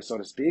over here, so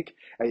to speak,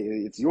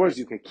 it's yours,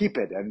 you can keep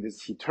it. And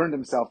he turned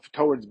himself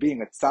towards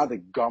being a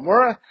tzaddik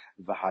gomer,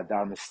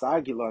 v'hadar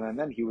mistagilon, and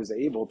then he was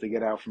able to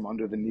get out from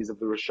under the knees of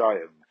the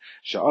Rishayim.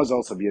 Sha'az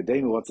also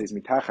b'yadeinu, what says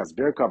mitachas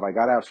birkav, I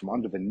got out from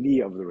under the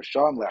knee of the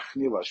Rishayim,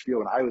 le'achni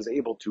la'ashpil, and I was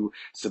able to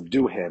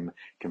subdue him.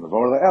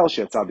 K'mavor le'el,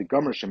 she'atzadik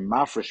gomer,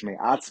 she'mafresh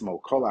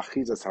me'atzmo, kol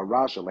achizas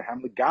harasha,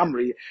 lehem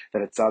le'gamri,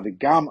 that a tzaddik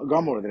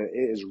gomer, that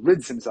it is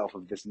rids himself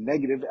of this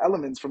negative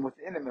elements from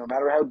within him, no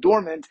matter how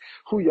dormant,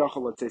 hu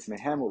yachol, let's say,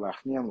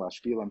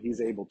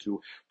 he's able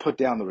to put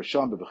down the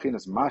Rishon, the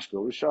Bechinas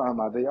Mashpil, Rishon,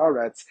 Adei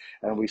Aretz,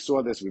 and we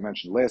saw this, we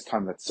mentioned last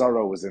time that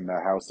Sarah was in the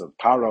house of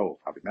Paro,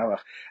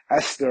 Abimelech,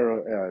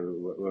 Esther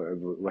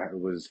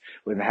was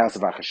in the house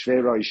of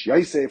Achashverosh,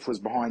 Yosef was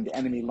behind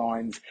enemy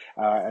lines,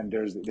 and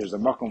there's a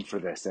makom for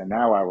this, and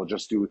now I will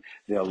just do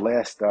the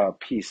last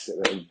piece,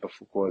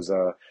 because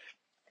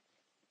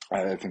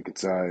I think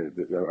it's, I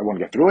want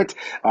to get through it.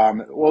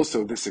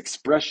 Also, this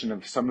expression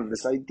of some of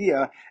this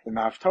idea in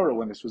the Haftarah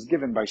when this was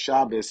given by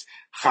Shabbos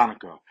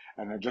Chanukah.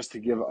 And just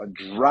to give a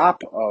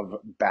drop of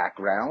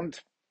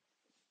background,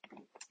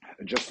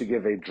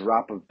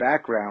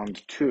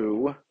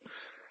 to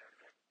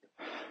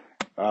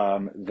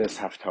this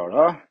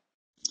Haftarah.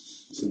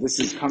 So this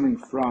is coming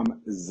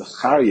from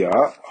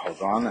Zechariah.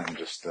 Hold on, I'm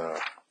just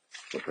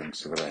flipping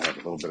so that I have a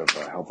little bit of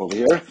help over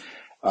here.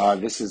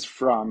 This is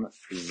from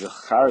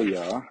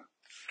Zechariah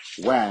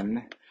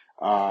when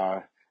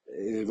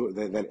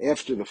that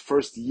after the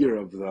first year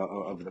of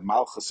the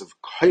Malchus of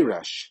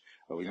Koresh,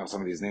 we know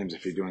some of these names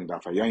if you're doing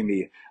Daf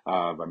Hayomi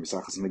by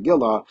Misachas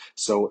Megillah.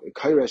 So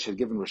Koresh had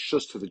given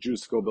reshus to the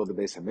Jews to go build the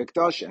Beis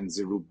Hamikdash, and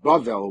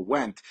Zerubbabel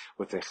went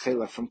with a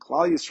chelek from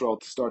Klal Yisrael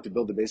to start to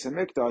build the Beis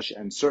Hamikdash.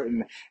 And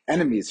certain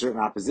enemies, certain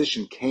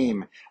opposition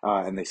came,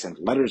 and they sent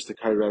letters to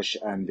Koresh,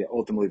 and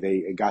ultimately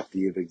they got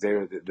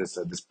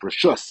this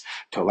reshus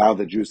to allow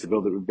the Jews to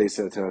build the Beis,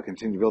 to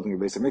continue building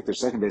the Beis Hamikdash,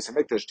 second Beis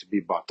Hamikdash, to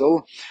be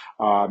batel.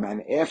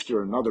 And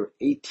after another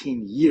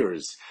 18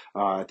 years,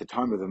 at the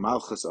time of the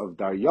Malchus of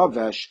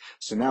Daryavesh,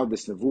 so now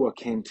this nevuah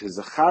came to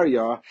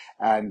Zechariah,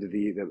 and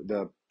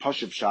the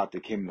Pashup shot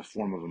that came in the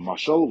form of a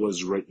mashal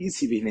was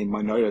Ra'isi v'hinei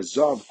Menoras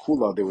Zahav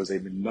Kula. There was a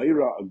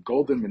menorah, a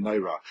golden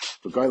menorah,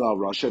 for Gailal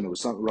Rasha,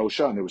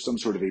 and there was some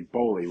sort of a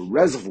bowl, a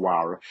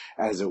reservoir,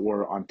 as it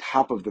were, on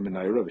top of the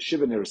menorah. The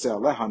Shiva Neraseh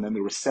Alehan, and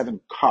there were 7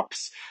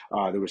 cups,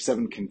 there were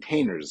 7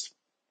 containers.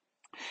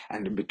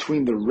 And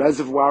between the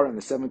reservoir and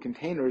the 7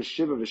 containers,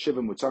 Shiva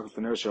v'Shiva Mutzakaf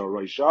V'Neraseh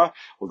Roisha,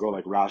 will go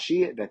like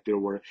Rashi, that there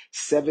were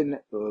 7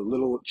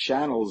 little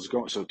channels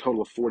going, so a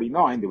total of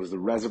 49. There was the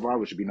reservoir,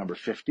 which would be number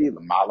 50,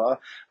 the Mala,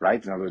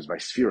 right? In other words, by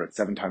sphere, it's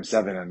 7 times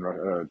 7, and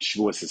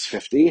Shavuos is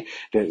 50.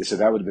 So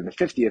that would have been the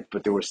 50th,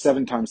 but there were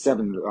 7 times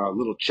 7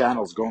 little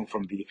channels going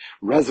from the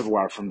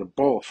reservoir, from the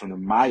bowl, from the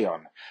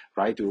Mayon,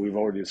 right? We've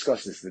already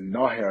discussed this. The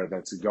Noher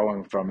that's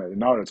going from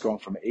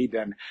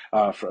Eden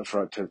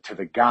to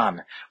the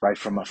Gan, right?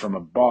 From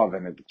above,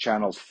 and it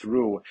channels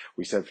through.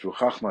 We said through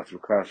Chachma, through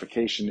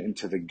clarification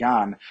into the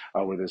Gan,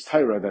 where there's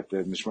Torah that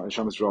the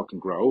Neshama Yisrael can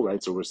grow,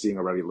 right? So we're seeing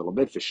already a little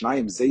bit.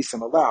 Vishnayim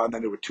Zeisim Allah, and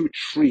then there were two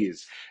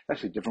trees.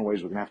 Actually, different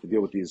ways we're going to have to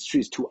deal with these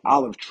trees. Two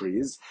olive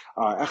trees.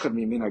 Echad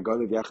Mimin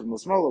HaGalev, Echad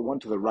Milsmola, one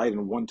to the right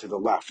and one to the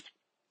left.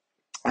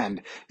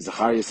 And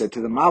Zachariah said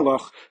to the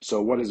Malach,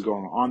 so what is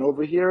going on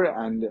over here?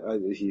 And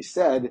he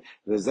said,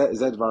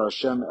 Zedvar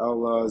Hashem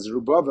el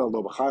Zerubbabel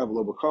lo b'chayav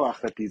lo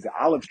b'koach, that these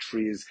olive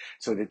trees,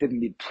 so they didn't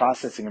need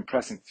processing and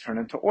pressing to turn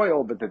into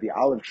oil, but that the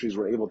olive trees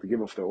were able to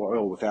give off the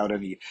oil without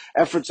any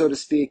effort, so to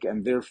speak,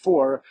 and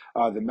therefore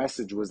the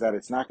message was that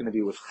it's not going to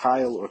be with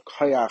chayil or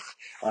koyach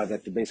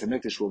that the Beis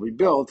HaMikdash will be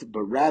built,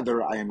 but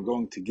rather I am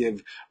going to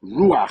give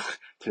ruach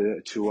to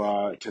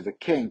the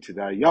king, to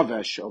the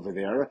Yavesh over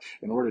there,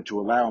 in order to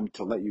allow him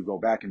to let you go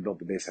back and build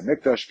the Beis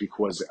HaMikdash,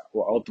 because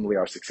ultimately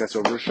our success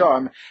over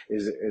Sham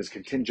is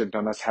contingent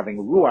on us having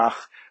ruach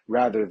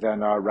rather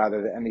than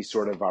any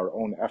sort of our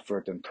own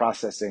effort and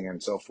processing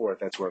and so forth.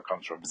 That's where it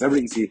comes from. Because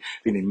everything you see,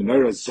 meaning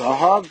Menoras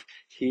Zahav,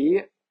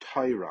 he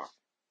Torah.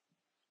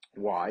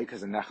 Why?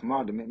 Because in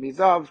Nachmad and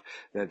Mizav,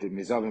 that the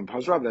Mizav and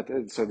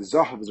Pazrab, so the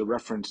Zahav is a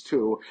reference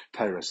to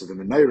Torah. So the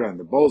Menora and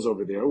the bowls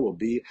over there will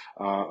be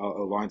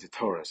aligned to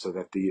Torah. So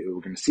that we're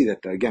going to see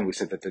that again. We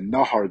said that the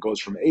Nahar goes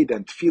from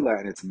Eden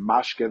Tefillah and it's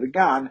Mashke the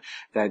Gan.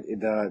 That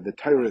the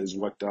Torah is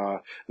what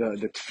the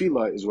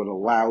Tefillah is what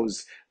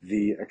allows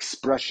the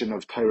expression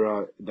of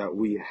Torah that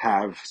we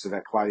have, so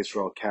that Klal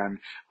Yisrael can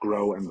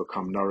grow and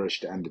become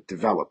nourished and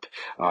develop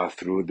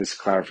through this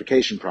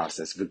clarification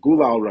process.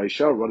 V'gula al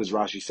Raisha, what does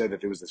Rashi say?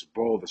 That there was this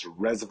bowl, this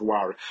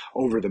reservoir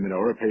over the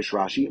menorah. Peish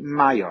Rashi,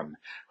 Mayon.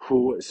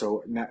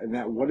 So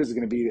now what is it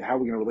going to be? How are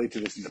we going to relate to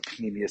this in the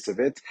pneumius of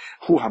it?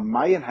 Hu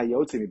Hamayon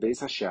Hayotze mi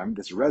Beis Hashem.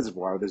 This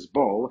reservoir, this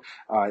bowl,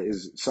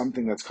 is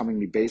something that's coming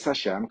mi Beis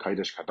Hashem,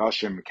 Kaidesh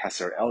Kadashim,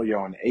 Keser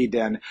Elyon,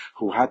 Eden,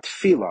 Hu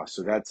Hatfila.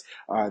 So that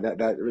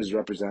is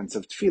represents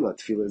of tefillah.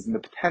 Tefillah is in the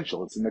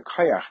potential. It's in the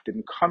kayach. It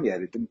didn't come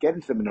yet. It didn't get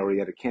into the menorah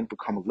yet. It can't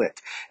become lit.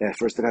 And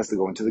first, it has to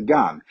go into the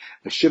gan.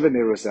 The shiva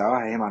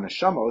nerusah heim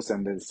neshamos,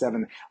 and the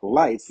 7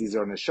 lights. These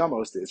are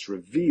neshamos. It's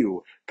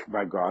review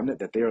by gan,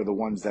 that they are the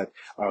ones that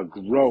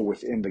grow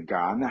within the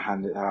gan.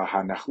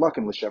 Hanechlak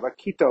and l'sheva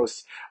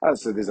kitos.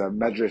 So there's a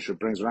medrash that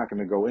brings. We're not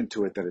going to go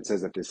into it. That it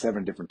says that there's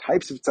 7 different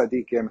types of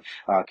tzaddikim.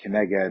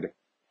 Keneged.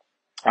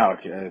 I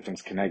think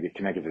it's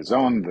Keneged his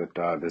own,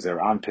 that there's their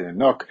Anpin and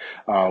Nuk,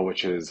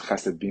 which is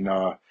Chesed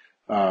Bina,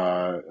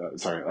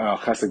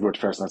 Chesed Gvur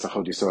Tiferes Netzach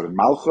Yisod and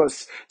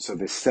Malchus. So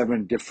there's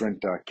 7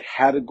 different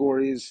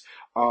categories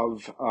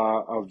of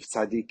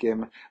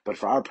tzaddikim, but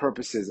for our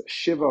purposes,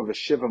 Shiva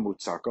v'Shiva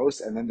Mutzakos,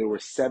 and then there were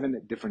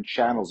 7 different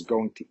channels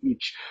going to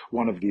each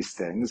one of these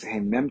things.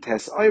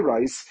 Memtes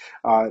Ayrais,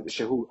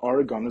 Shehu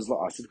Aragonus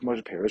La'asid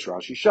K'moj Perish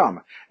Rashi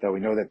Sham. That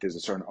we know that there's a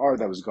certain R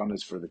that was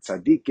Gonus for the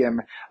tzaddikim.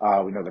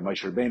 We know that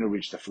Moshe Rabbeinu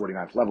reached the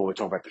 49th level. We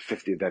talk about the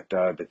 50, that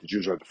the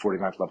Jews are at the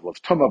 49th level of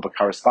Tumah, but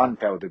corresponding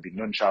to that would be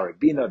Nun Shara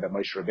Bina, that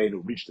Moshe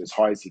Rabbeinu reached as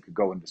high as he could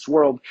go in this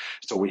world.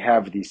 So we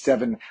have the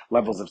 7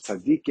 levels of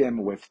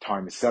tzaddikim, with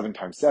times 7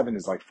 times 7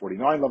 is like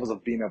 49 levels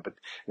of Bina, but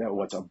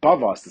what's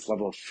above us, this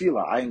level of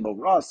Tefillah, Ayin Lo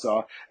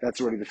Rasa,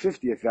 that's already the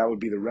 50th, that would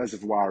be the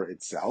reservoir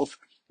itself.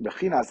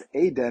 Bechinas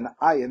Eden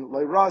Ayin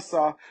Lo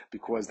Rasa,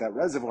 because that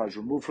reservoir is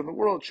removed from the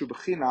world, Shu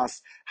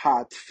Bechinas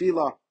Ha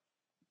Tefillah.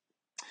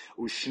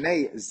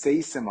 Ushnei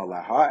zeisim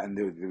aleha, and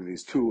there were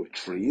these 2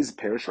 trees.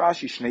 Perish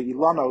Rashi, shnei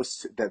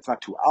ilanos. That's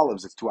not 2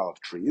 olives; it's 2 olive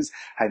trees.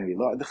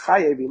 The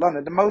chayev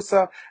ilana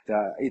demosa,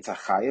 the eitz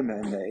hachayim,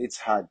 and the eitz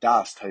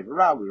hadas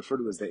tayvara. We refer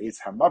to as the eitz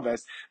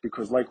hamaves,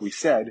 because, like we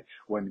said,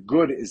 when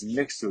good is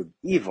mixed with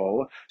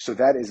evil, so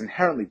that is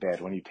inherently bad.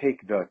 When you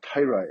take the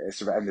Torah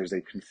and there's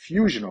a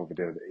confusion over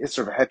there, the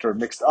isser v'heter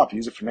mixed up,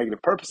 use it for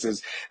negative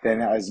purposes,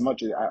 then as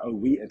much as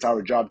it's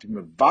our job to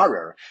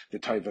mevarer the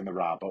Taiva and the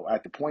Ra. But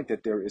at the point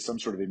that there is some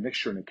sort of a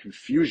mixture and a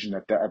confusion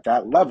at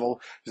that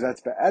level, so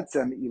that's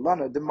be'etzem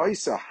ilana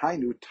demoisa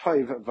hainu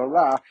Taiv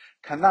v'Ra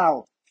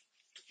kanal,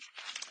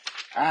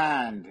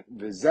 and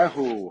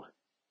v'zehu.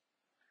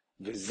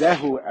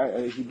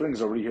 He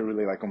brings over here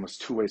really like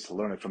almost 2 ways to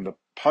learn it. From the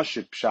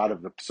Pashut Pshat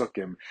of the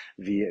Psukim,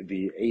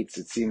 the 8s,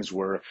 it seems,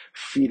 were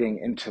feeding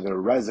into the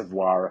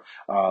reservoir,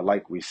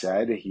 like we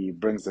said. He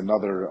brings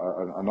another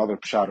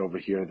Pshat over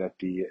here that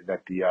the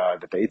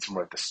 8s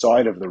were at the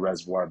side of the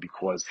reservoir,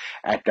 because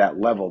at that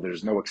level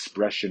there's no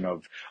expression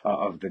of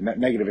the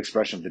negative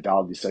expression of the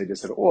Dal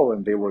Yisaitis at all,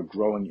 and they were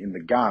growing in the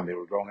Gan, they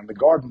were growing in the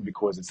garden,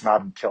 because it's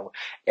not until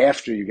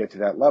after you get to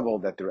that level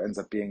that there ends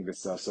up being this,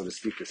 so to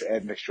speak, this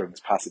admixture and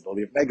this possibility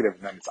of negative,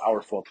 and then it's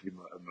our fault to be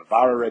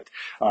mevarer it,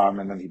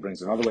 and then he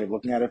brings another way of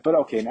looking at it. But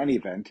okay, in any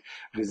event,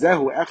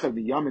 v'zehu echad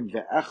miyamin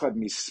ve'echad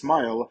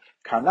mismail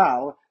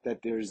kanal,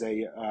 that there's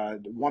a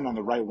one on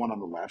the right, one on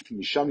the left.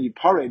 Misham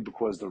yipared,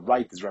 because the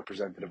right is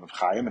representative of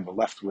Chaim, and the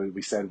left,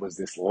 we said, was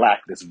this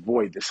lack, this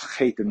void, this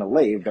chet in the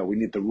lave that we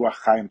need the Ruach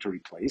Chaim to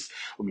replace.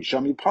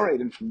 Misham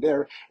yipared, and from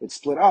there it's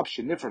split up.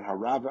 Shenifred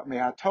harav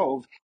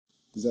me'atov.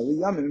 So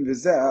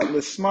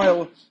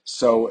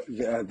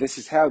this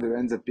is how there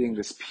ends up being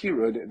this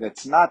period.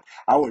 That's not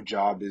our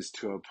job is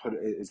to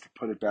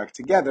put it back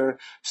together.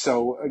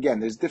 So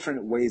again, there's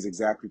different ways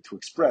exactly to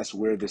express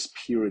where this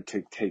period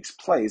takes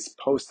place.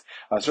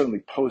 Certainly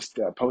post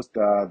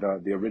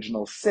the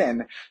original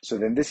sin. So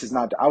then this is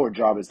not our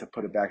job is to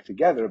put it back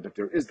together, but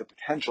there is the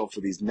potential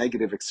for these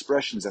negative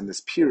expressions and this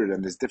period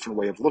and this different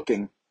way of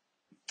looking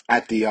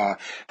at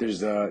there's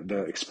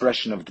the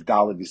expression of the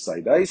Daled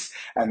Yisaitais,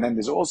 and then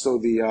there's also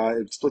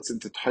it splits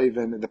into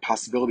Toiven, the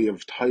possibility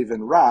of Toiven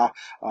Ra,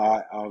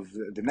 of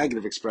the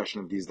negative expression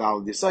of these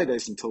Daled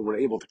Yisaitais until we're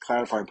able to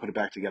clarify and put it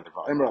back together.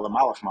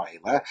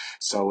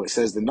 So it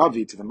says the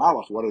Navi to the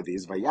Malach, what are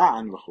these?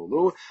 Vayan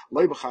v'chulu,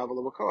 loy b'chav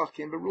v'lo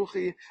kim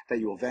beruchi, that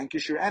you will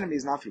vanquish your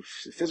enemies not through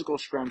physical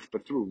strength,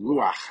 but through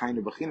Ruach,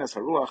 Hainu b'chinas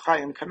haruach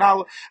chayim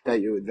kanal,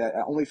 that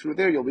only through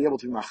there you'll be able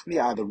to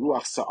machnia, the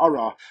Ruach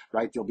Sa'ara,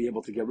 right? You'll be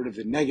able to get rid of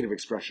the negative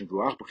expression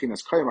ruach.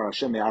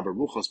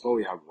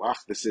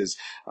 This is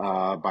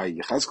by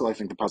Yechezkel, I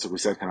think the pasuk we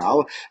said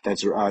kanal.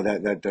 That's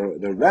that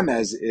the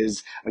remez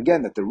is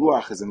again that the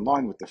ruach is in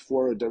line with the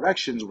four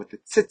directions with the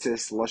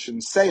tzitzis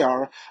lashon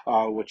seyar,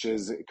 which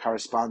is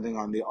corresponding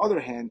on the other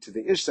hand to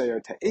the ish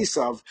seyar to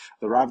Esav,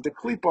 the Rav de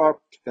Klipa,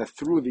 that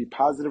through the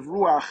positive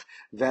ruach,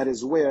 that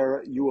is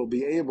where you will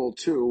be able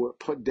to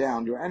put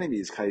down your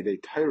enemies. Through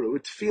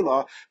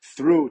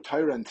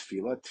Torah and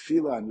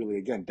tefillah, and really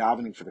again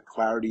davening for the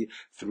clarity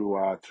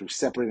through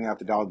separating out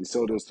the Daled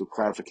Yisodos, through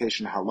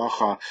clarification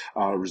halacha,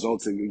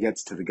 results it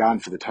gets to the Gan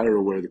for the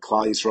Torah where the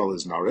Klal Yisrael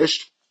is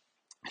nourished.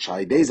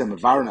 And this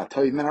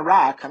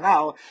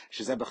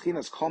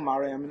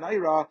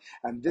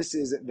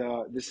is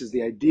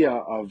the idea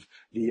of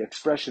the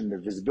expression, the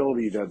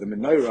visibility, the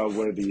menorah,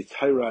 where the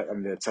Torah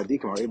and the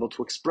tzaddikim are able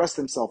to express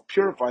themselves,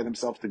 purify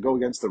themselves to go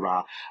against the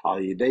Ra.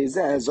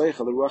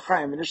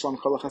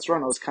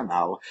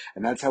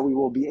 And that's how we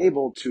will be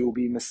able to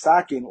be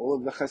masaking all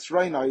of the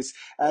chesronos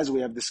as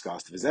we have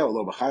discussed.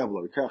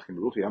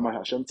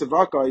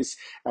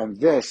 And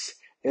this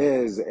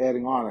is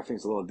adding on, I think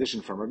it's a little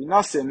addition from Rabbi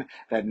Nassim,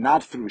 that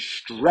not through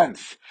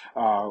strength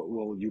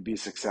will you be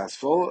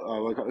successful.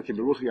 It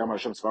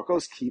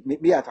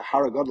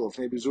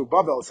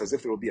says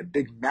if there will be a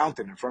big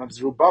mountain in front of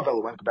Zerubbabel,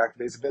 who went back to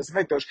the base of Beis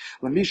Hamikdash,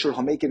 Lemishur,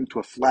 he'll make it into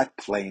a flat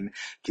plain,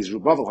 because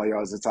Zerubbabel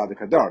was the Tzaddik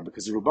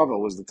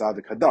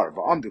Hadar.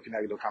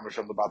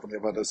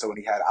 So when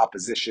he had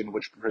opposition,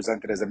 which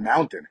presented as a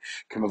mountain,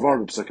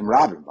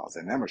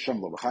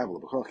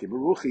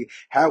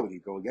 how would he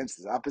go against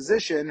his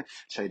opposition?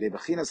 That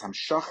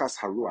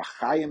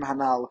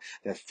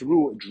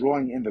through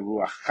drawing in the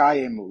Ruach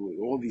Chaim,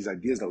 all these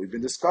ideas that we've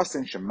been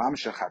discussing, from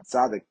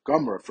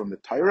the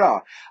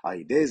Torah,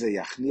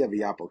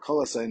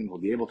 will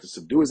be able to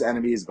subdue his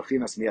enemies. He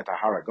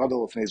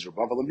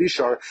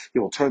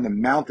will turn the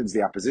mountains,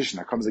 the opposition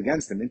that comes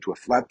against him, into a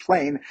flat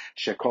plain.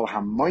 That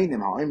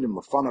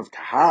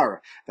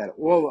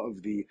all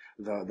of the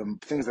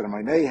things that are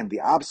him, the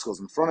obstacles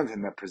in front of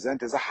him that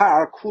present as a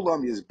har,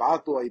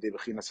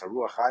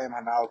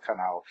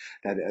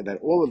 that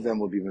all of them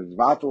will be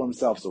mivatal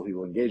himself, so he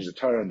will engage the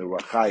Torah and the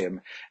Ruach Chaim,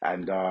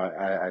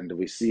 and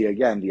we see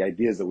again the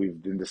ideas that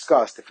we've been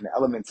discussed, different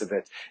elements of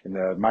it in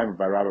the Maimer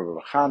by Rabbi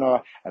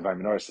Chana and by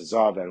Menoras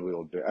Zahav, and we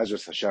will, Ezra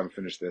Hashem,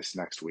 finish this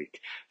next week.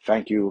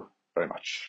 Thank you very much.